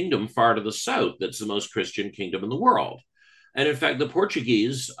this kingdom far to the south that's the most Christian kingdom in the world. And in fact, the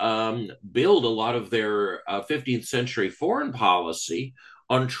Portuguese build a lot of their 15th century foreign policy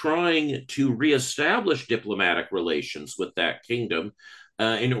on trying to reestablish diplomatic relations with that kingdom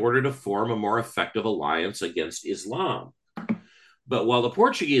in order to form a more effective alliance against Islam. But while the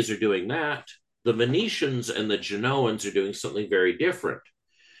Portuguese are doing that, the Venetians and the Genoans are doing something very different.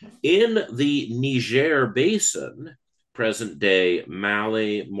 In the Niger basin, present day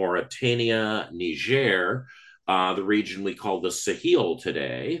Mali, Mauritania, Niger, the region we call the Sahel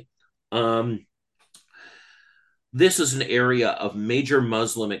today, this is an area of major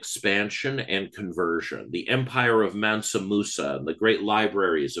Muslim expansion and conversion. The empire of Mansa Musa and the great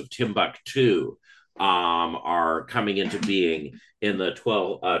libraries of Timbuktu are coming into being in the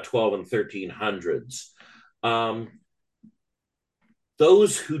 12 and 1300s.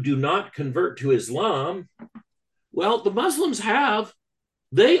 Those who do not convert to Islam, well, the Muslims have.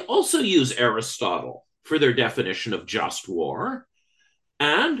 They also use Aristotle for their definition of just war.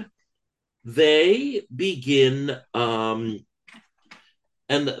 And they begin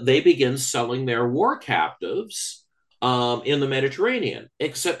selling their war captives in the Mediterranean,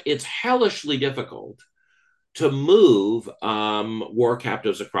 except it's hellishly difficult to move war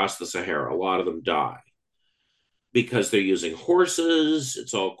captives across the Sahara. A lot of them die because they're using horses.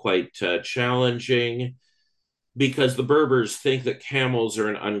 It's all quite challenging because the Berbers think that camels are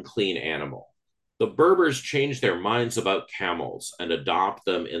an unclean animal. The Berbers changed their minds about camels and adopt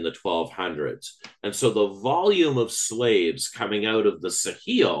them in the 1200s. And so the volume of slaves coming out of the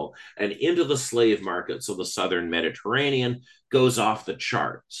Sahel and into the slave markets of the southern Mediterranean goes off the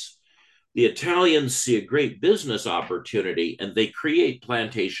charts. The Italians see a great business opportunity and they create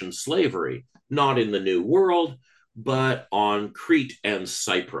plantation slavery, not in the New World, but on Crete and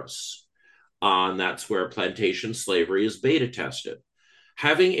Cyprus. And that's where plantation slavery is beta tested.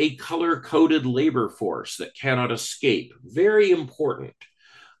 Having a color-coded labor force that cannot escape, very important.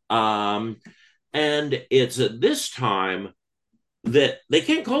 And it's at this time that they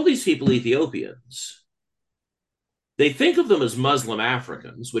can't call these people Ethiopians. They think of them as Muslim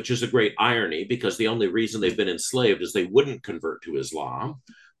Africans, which is a great irony because the only reason they've been enslaved is they wouldn't convert to Islam.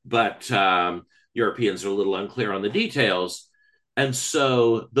 But Europeans are a little unclear on the details. And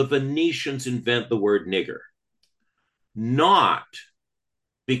so the Venetians invent the word nigger, not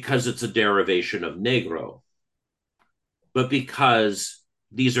because it's a derivation of negro, but because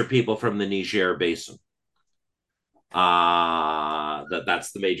these are people from the Niger basin.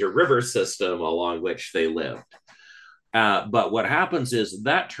 That's the major river system along which they lived. But what happens is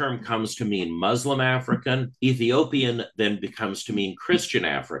that term comes to mean Muslim African. Ethiopian then becomes to mean Christian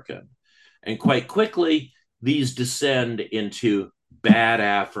African. And quite quickly, these descend into bad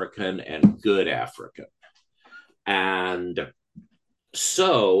African and good African. And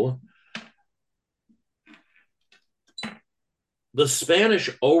so the Spanish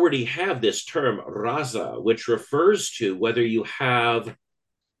already have this term raza, which refers to whether you have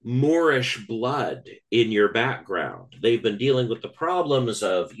Moorish blood in your background. They've been dealing with the problems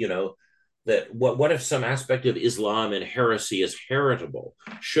of, that what if some aspect of Islam and heresy is heritable?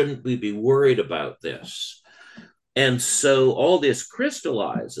 Shouldn't we be worried about this? And so all this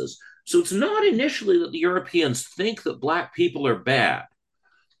crystallizes. So it's not initially that the Europeans think that Black people are bad.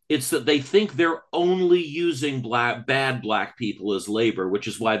 It's that they think they're only using bad Black people as labor, which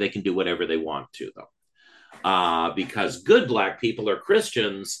is why they can do whatever they want to them. Because good Black people are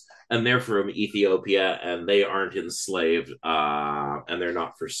Christians and they're from Ethiopia and they aren't enslaved and they're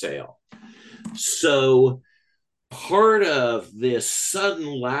not for sale. So part of this sudden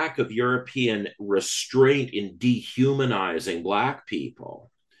lack of European restraint in dehumanizing Black people,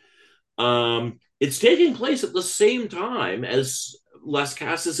 it's taking place at the same time as Las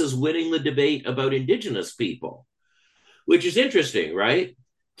Casas is winning the debate about indigenous people, which is interesting, right?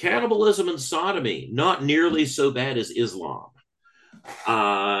 Cannibalism and sodomy, not nearly so bad as Islam.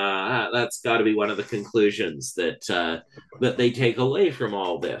 That's got to be one of the conclusions that they take away from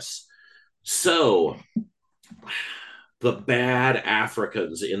all this. So, the bad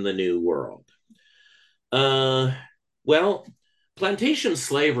Africans in the New World. Uh, well, plantation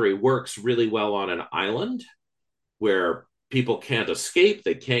slavery works really well on an island where people can't escape,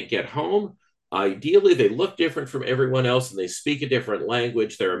 they can't get home. Ideally, they look different from everyone else and they speak a different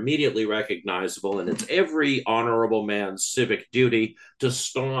language. They're immediately recognizable, and it's every honorable man's civic duty to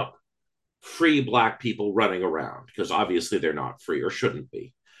stop free Black people running around because obviously they're not free or shouldn't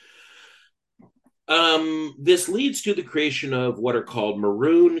be. This leads to the creation of what are called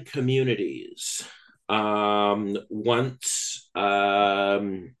maroon communities. Once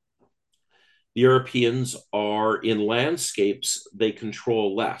Europeans are in landscapes they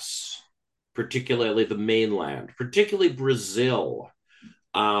control less, particularly the mainland, particularly Brazil,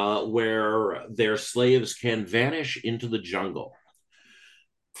 where their slaves can vanish into the jungle.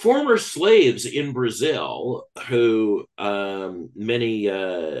 Former slaves in Brazil, who many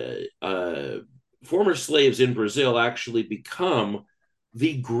former slaves in Brazil actually become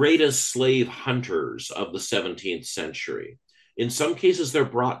the greatest slave hunters of the 17th century. In some cases, they're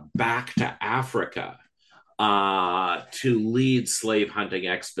brought back to Africa to lead slave hunting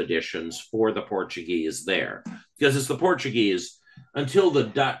expeditions for the Portuguese there. Because it's the Portuguese, until the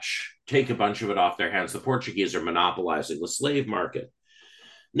Dutch take a bunch of it off their hands, the Portuguese are monopolizing the slave market.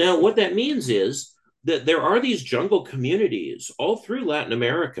 Now, what that means is that there are these jungle communities all through Latin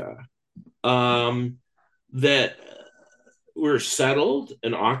America that were settled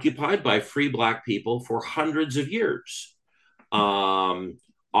and occupied by free Black people for hundreds of years,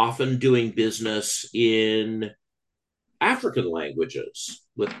 often doing business in African languages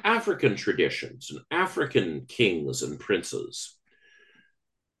with African traditions and African kings and princes.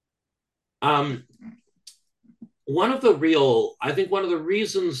 One of the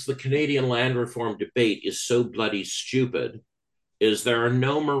reasons the Canadian land reform debate is so bloody stupid is there are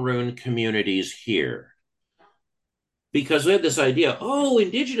no maroon communities here. Because we had this idea,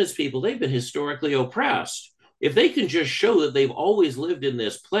 Indigenous people, they've been historically oppressed. If they can just show that they've always lived in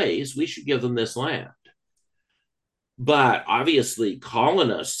this place, we should give them this land. But obviously,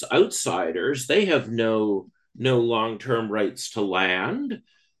 colonists, outsiders, they have no long-term rights to land.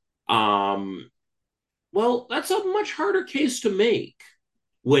 Well, that's a much harder case to make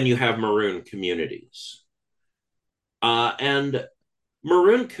when you have maroon communities. And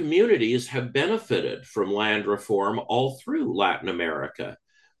maroon communities have benefited from land reform all through Latin America.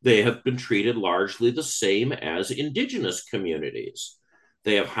 They have been treated largely the same as indigenous communities.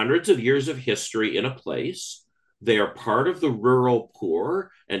 They have hundreds of years of history in a place. They are part of the rural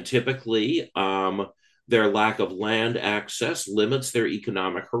poor, and typically their lack of land access limits their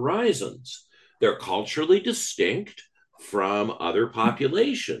economic horizons. They're culturally distinct from other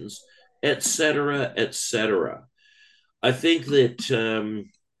populations, et cetera, et cetera. I think that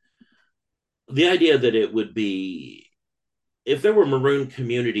the idea that it would be, if there were maroon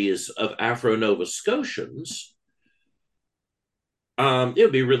communities of Afro-Nova Scotians, it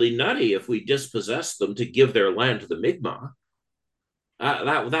would be really nutty if we dispossessed them to give their land to the Mi'kmaq.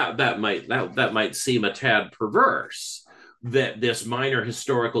 That might seem a tad perverse. That this minor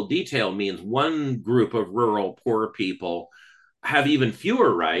historical detail means one group of rural poor people have even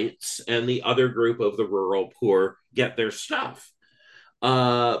fewer rights, and the other group of the rural poor get their stuff.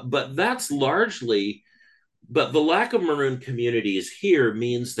 But that's largely, but the lack of maroon communities here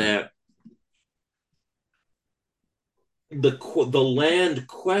means that the land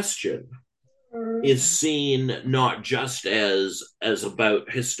question is seen not just as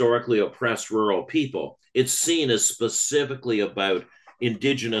about historically oppressed rural people. It's seen as specifically about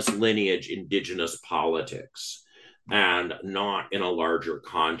indigenous lineage, indigenous politics, and not in a larger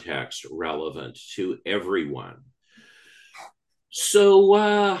context relevant to everyone. So,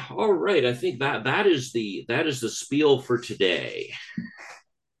 all right, I think that is the spiel for today.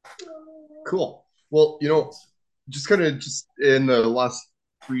 Cool. Well, just kind of just in the last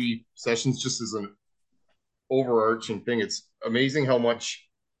 3 sessions, just as an overarching thing, it's amazing how much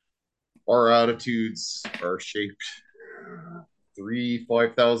our attitudes are shaped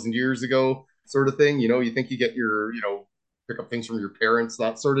 3,000-5,000 years ago, sort of thing. You think you get your, pick up things from your parents,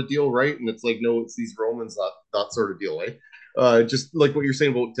 that sort of deal, right? And it's like, no, it's these Romans, that sort of deal, eh? Just like what you're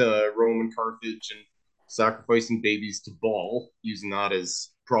saying about Rome and Carthage and sacrificing babies to Baal, using that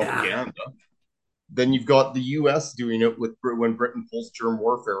as propaganda. Yeah. Then you've got the U.S. doing it when Britain pulls germ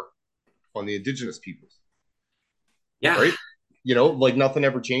warfare on the indigenous peoples. Yeah. Right? like nothing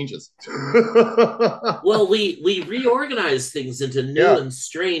ever changes. Well, we reorganize things into new Yeah. and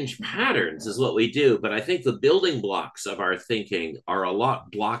strange patterns is what we do, but I think the building blocks of our thinking are a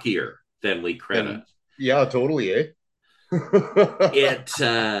lot blockier than we credit. Then, yeah, totally, eh? It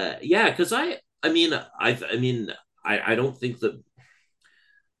yeah, because I don't think that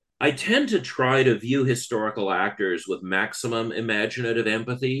I tend to try to view historical actors with maximum imaginative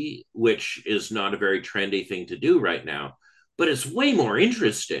empathy, which is not a very trendy thing to do right now, but it's way more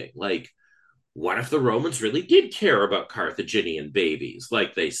interesting. Like, what if the Romans really did care about Carthaginian babies,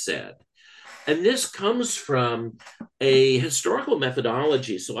 like they said? And this comes from a historical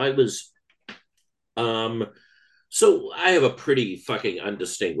methodology. Um, so I have a pretty fucking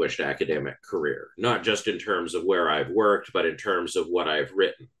undistinguished academic career, not just in terms of where I've worked, but in terms of what I've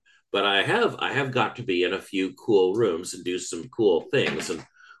written. But I have got to be in a few cool rooms and do some cool things. And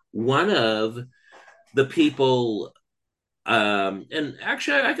one of the people, and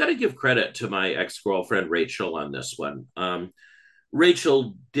actually I got to give credit to my ex-girlfriend Rachel on this one.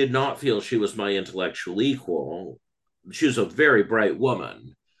 Rachel did not feel she was my intellectual equal. She was a very bright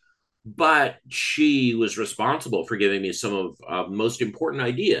woman, but she was responsible for giving me some of the most important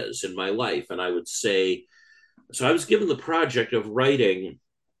ideas in my life. And I would say, so I was given the project of writing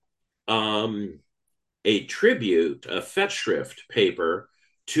um, a tribute, a Festschrift paper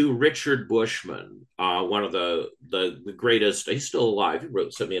to Richard Bushman, one of the greatest. He's still alive.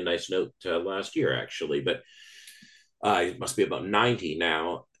 He sent me a nice note last year, actually, but he must be about 90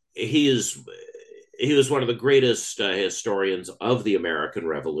 now. He is he was one of the greatest historians of the American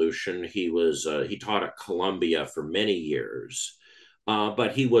Revolution. He taught at Columbia for many years,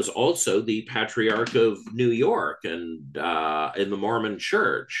 but he was also the Patriarch of New York and in the Mormon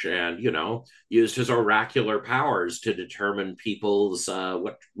Church, and used his oracular powers to determine people's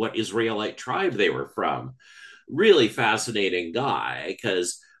what Israelite tribe they were from. Really fascinating guy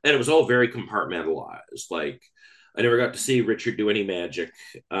because, and it was all very compartmentalized. Like, I never got to see Richard do any magic.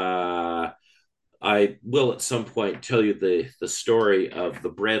 I will at some point tell you the story of the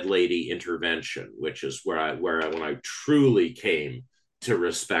bread lady intervention, which is where I when I truly came to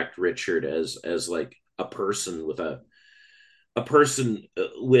respect Richard as like a person with a person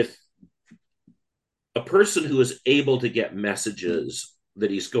with a person who is able to get messages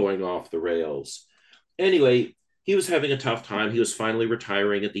that he's going off the rails. Anyway, he was having a tough time. He was finally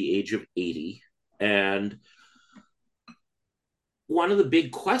retiring at the age of 80, and one of the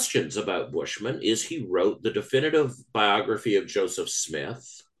big questions about Bushman is he wrote the definitive biography of Joseph Smith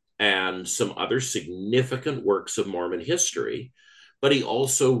and some other significant works of Mormon history, but he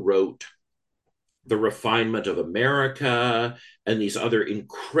also wrote The Refinement of America and these other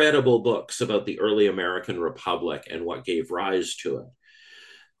incredible books about the early American Republic and what gave rise to it.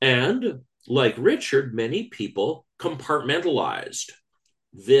 And like Richard, many people compartmentalized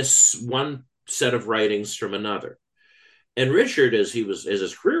this one set of writings from another. And Richard, as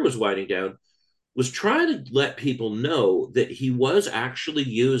his career was winding down, was trying to let people know that he was actually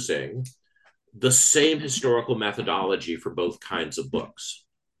using the same historical methodology for both kinds of books.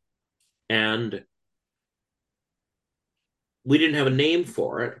 And we didn't have a name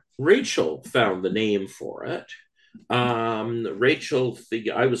for it. Rachel found the name for it. I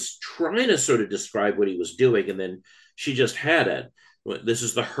was trying to sort of describe what he was doing, and then she just had it. This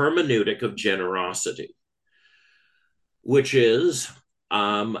is the hermeneutic of generosity, which is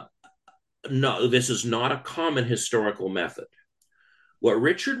no, this is not a common historical method. What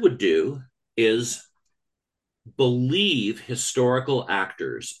Richard would do is believe historical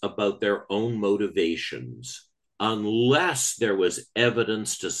actors about their own motivations unless there was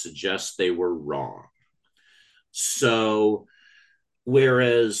evidence to suggest they were wrong. So,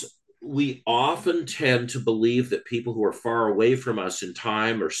 whereas we often tend to believe that people who are far away from us in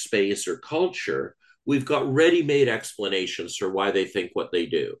time or space or culture, we've got ready made explanations for why they think what they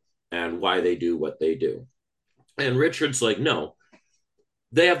do and why they do what they do. And Richard's like, no,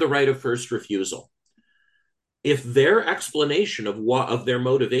 they have the right of first refusal. If their explanation of their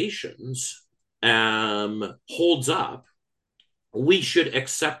motivations holds up, we should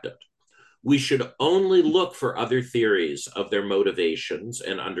accept it. We should only look for other theories of their motivations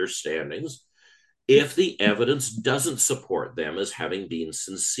and understandings if the evidence doesn't support them as having been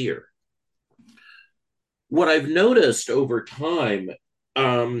sincere. What I've noticed over time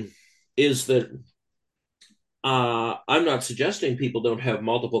is that I'm not suggesting people don't have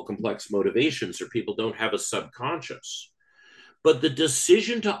multiple complex motivations or people don't have a subconscious, but the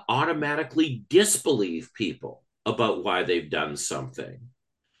decision to automatically disbelieve people about why they've done something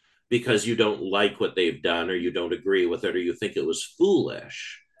because you don't like what they've done or you don't agree with it or you think it was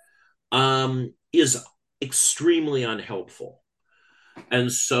foolish is extremely unhelpful.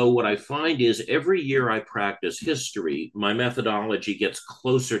 And so what I find is every year I practice history, my methodology gets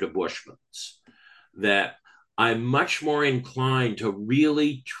closer to Bushman's, that I'm much more inclined to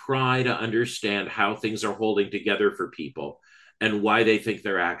really try to understand how things are holding together for people and why they think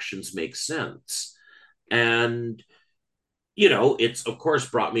their actions make sense. And, it's of course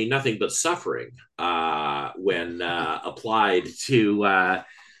brought me nothing but suffering when applied to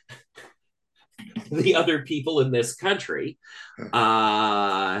the other people in this country.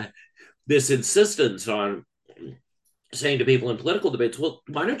 Uh, this insistence on saying to people in political debates, well,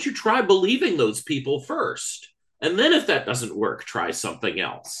 why don't you try believing those people first? And then if that doesn't work, try something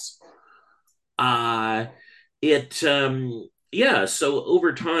else. Uh, yeah, so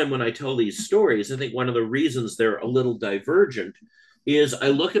over time, when I tell these stories, I think one of the reasons they're a little divergent is I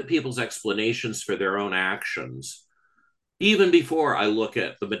look at people's explanations for their own actions even before I look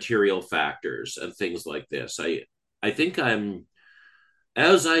at the material factors and things like this. I think I'm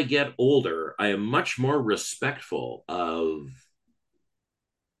as I get older, I am much more respectful of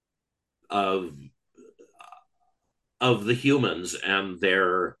of the humans and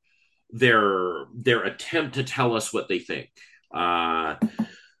their attempt to tell us what they think. Uh,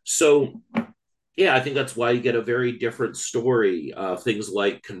 so yeah, I think that's why you get a very different story of things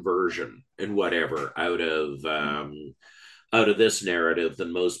like conversion and whatever out of this narrative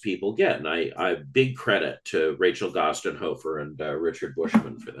than most people get. And I big credit to Rachel Gostenhofer and Richard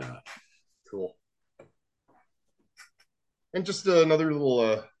Bushman for that. Cool. And just another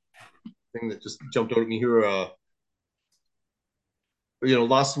little thing that just jumped out at me here.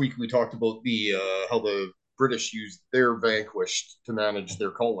 Last week we talked about the how the British used their vanquished to manage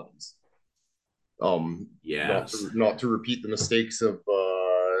their colonies. Not Yes, to not to repeat the mistakes of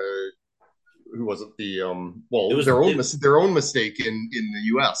who was it? The it well, was it, their own mistake in the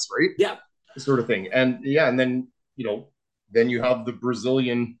U.S. Right, yeah. sort of thing. And yeah, and then then you have the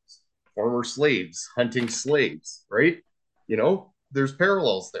Brazilian former slaves hunting slaves, right? There's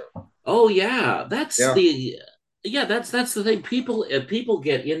parallels there. Oh yeah, Yeah. that's the thing. People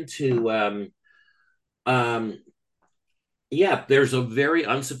get into um yeah, there's a very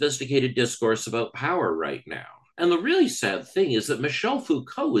unsophisticated discourse about power right now. And the really sad thing is that Michel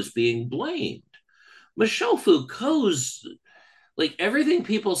Foucault is being blamed. Michel Foucault's like everything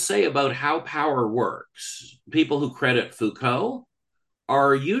people say about how power works, people who credit Foucault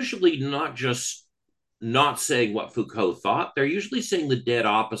are usually not just not saying what Foucault thought, they're usually saying the dead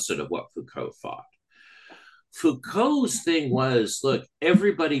opposite of what Foucault thought. Foucault's thing was look,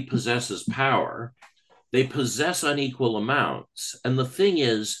 everybody possesses power, they possess unequal amounts. And the thing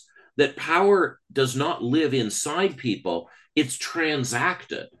is that power does not live inside people, it's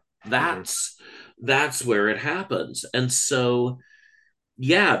transacted. Mm-hmm. That's where it happens. And so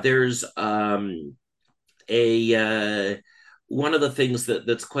yeah, there's a one of the things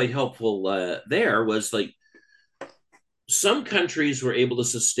that's quite helpful there was like some countries were able to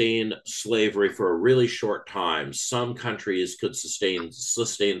sustain slavery for a really short time. Some countries could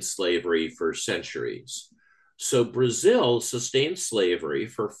sustain slavery for centuries. So Brazil sustained slavery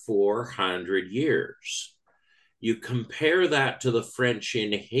for 400 years. You compare that to the French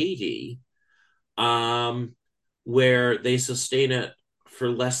in Haiti, um, where they sustain it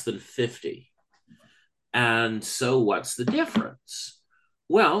for less than 50. And so, what's the difference?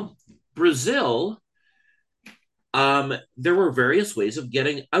 Well, Brazil, there were various ways of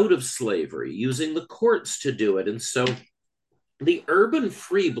getting out of slavery, using the courts to do it. And so, the urban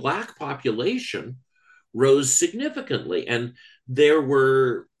free Black population rose significantly. And there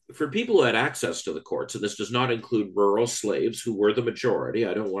were, for people who had access to the courts, and this does not include rural slaves who were the majority,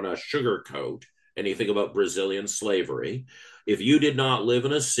 I don't want to sugarcoat anything about Brazilian slavery. If you did not live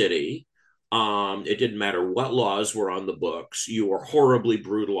in a city, it didn't matter what laws were on the books, you were horribly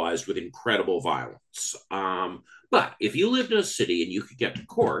brutalized with incredible violence. But if you lived in a city and you could get to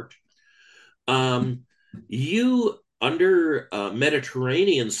court, um, you under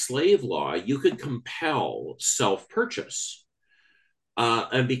Mediterranean slave law, you could compel self purchase.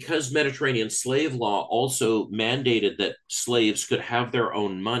 And because Mediterranean slave law also mandated that slaves could have their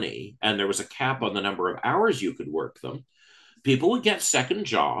own money and there was a cap on the number of hours you could work them, people would get second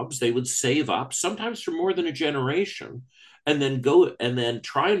jobs. They would save up, sometimes for more than a generation, and then go and then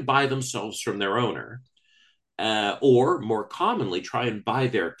try and buy themselves from their owner, or more commonly, try and buy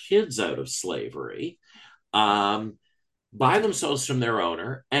their kids out of slavery. Um, buy themselves from their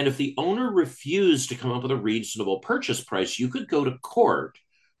owner. And if the owner refused to come up with a reasonable purchase price, you could go to court.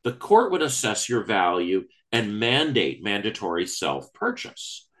 The court would assess your value and mandate mandatory self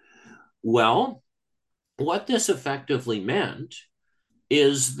purchase. Well, what this effectively meant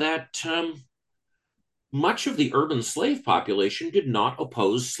is that much of the urban slave population did not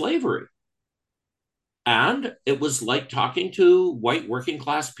oppose slavery. And it was like talking to white working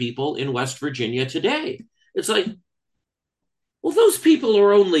class people in West Virginia today. It's like, well, those people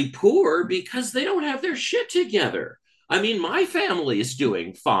are only poor because they don't have their shit together. I mean, my family is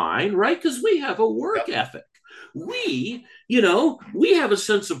doing fine, right? Because we have a Yeah. work ethic. We have a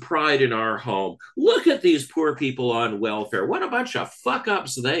sense of pride in our home. Look at these poor people on welfare. What a bunch of fuck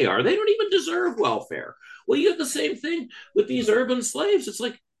ups they are. They don't even deserve welfare. Well, you have the same thing with these urban slaves. It's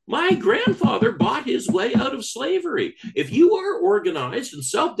like, my grandfather bought his way out of slavery. If you are organized and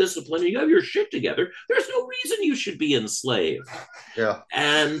self disciplined and you have your shit together, there's no reason you should be enslaved. Yeah.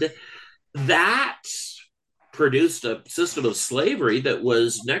 And that produced a system of slavery that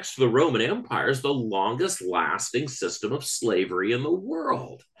was, next to the Roman Empires, the longest lasting system of slavery in the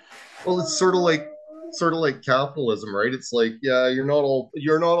world. Well, it's sort of like capitalism, right? It's like, yeah, you're not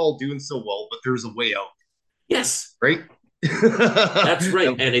all doing so well, but there's a way out, Yes, right? that's right.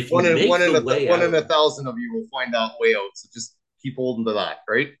 And And if you make the way one in out, a thousand of you will find that way out. So just keep holding to that,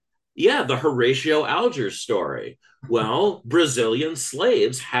 right? yeah, the Horatio Alger story. Well, Brazilian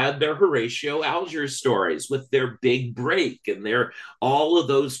slaves had their Horatio Alger stories with their big break and their all of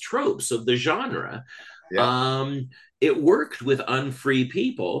those tropes of the genre. Yeah. Um, it worked with unfree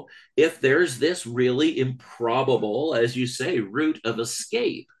people if there's this really improbable, as you say, route of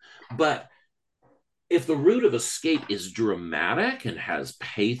escape. But if the route of escape is dramatic and has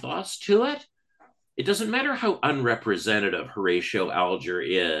pathos to it, it doesn't matter how unrepresentative Horatio Alger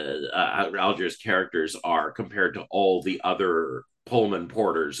is, Alger's characters are compared to all the other Pullman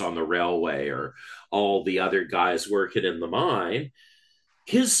porters on the railway or all the other guys working in the mine.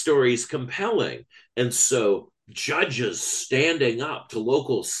 His story's compelling. And so judges standing up to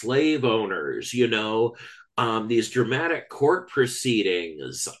local slave owners, these dramatic court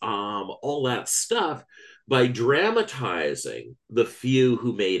proceedings, all that stuff, by dramatizing the few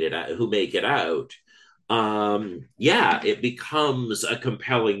who make it out, yeah, it becomes a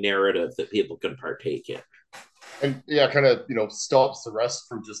compelling narrative that people can partake in. And yeah, kind of, stops the rest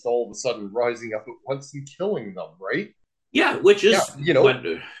from just all of a sudden rising up at once and killing them, right? Yeah, which Yeah, is what,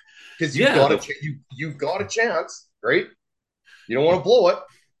 because yeah, you've got a chance, right? You don't want to blow it.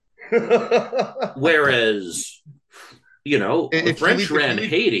 whereas, the French If you ran leave,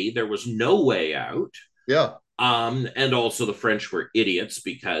 Haiti, there was no way out. yeah, And also the French were idiots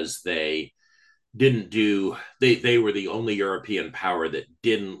because they didn't do they were the only European power that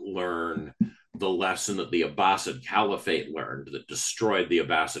didn't learn the lesson that the Abbasid Caliphate learned, that destroyed the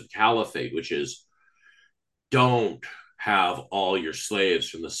Abbasid Caliphate, which is, don't have all your slaves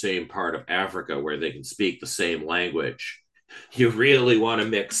from the same part of Africa where they can speak the same language. You really want to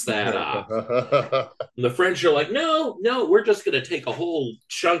mix that up. And the French are like, no, no, we're just going to take a whole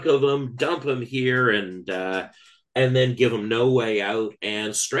chunk of them, dump them here, and then give them no way out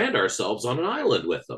and strand ourselves on an island with them.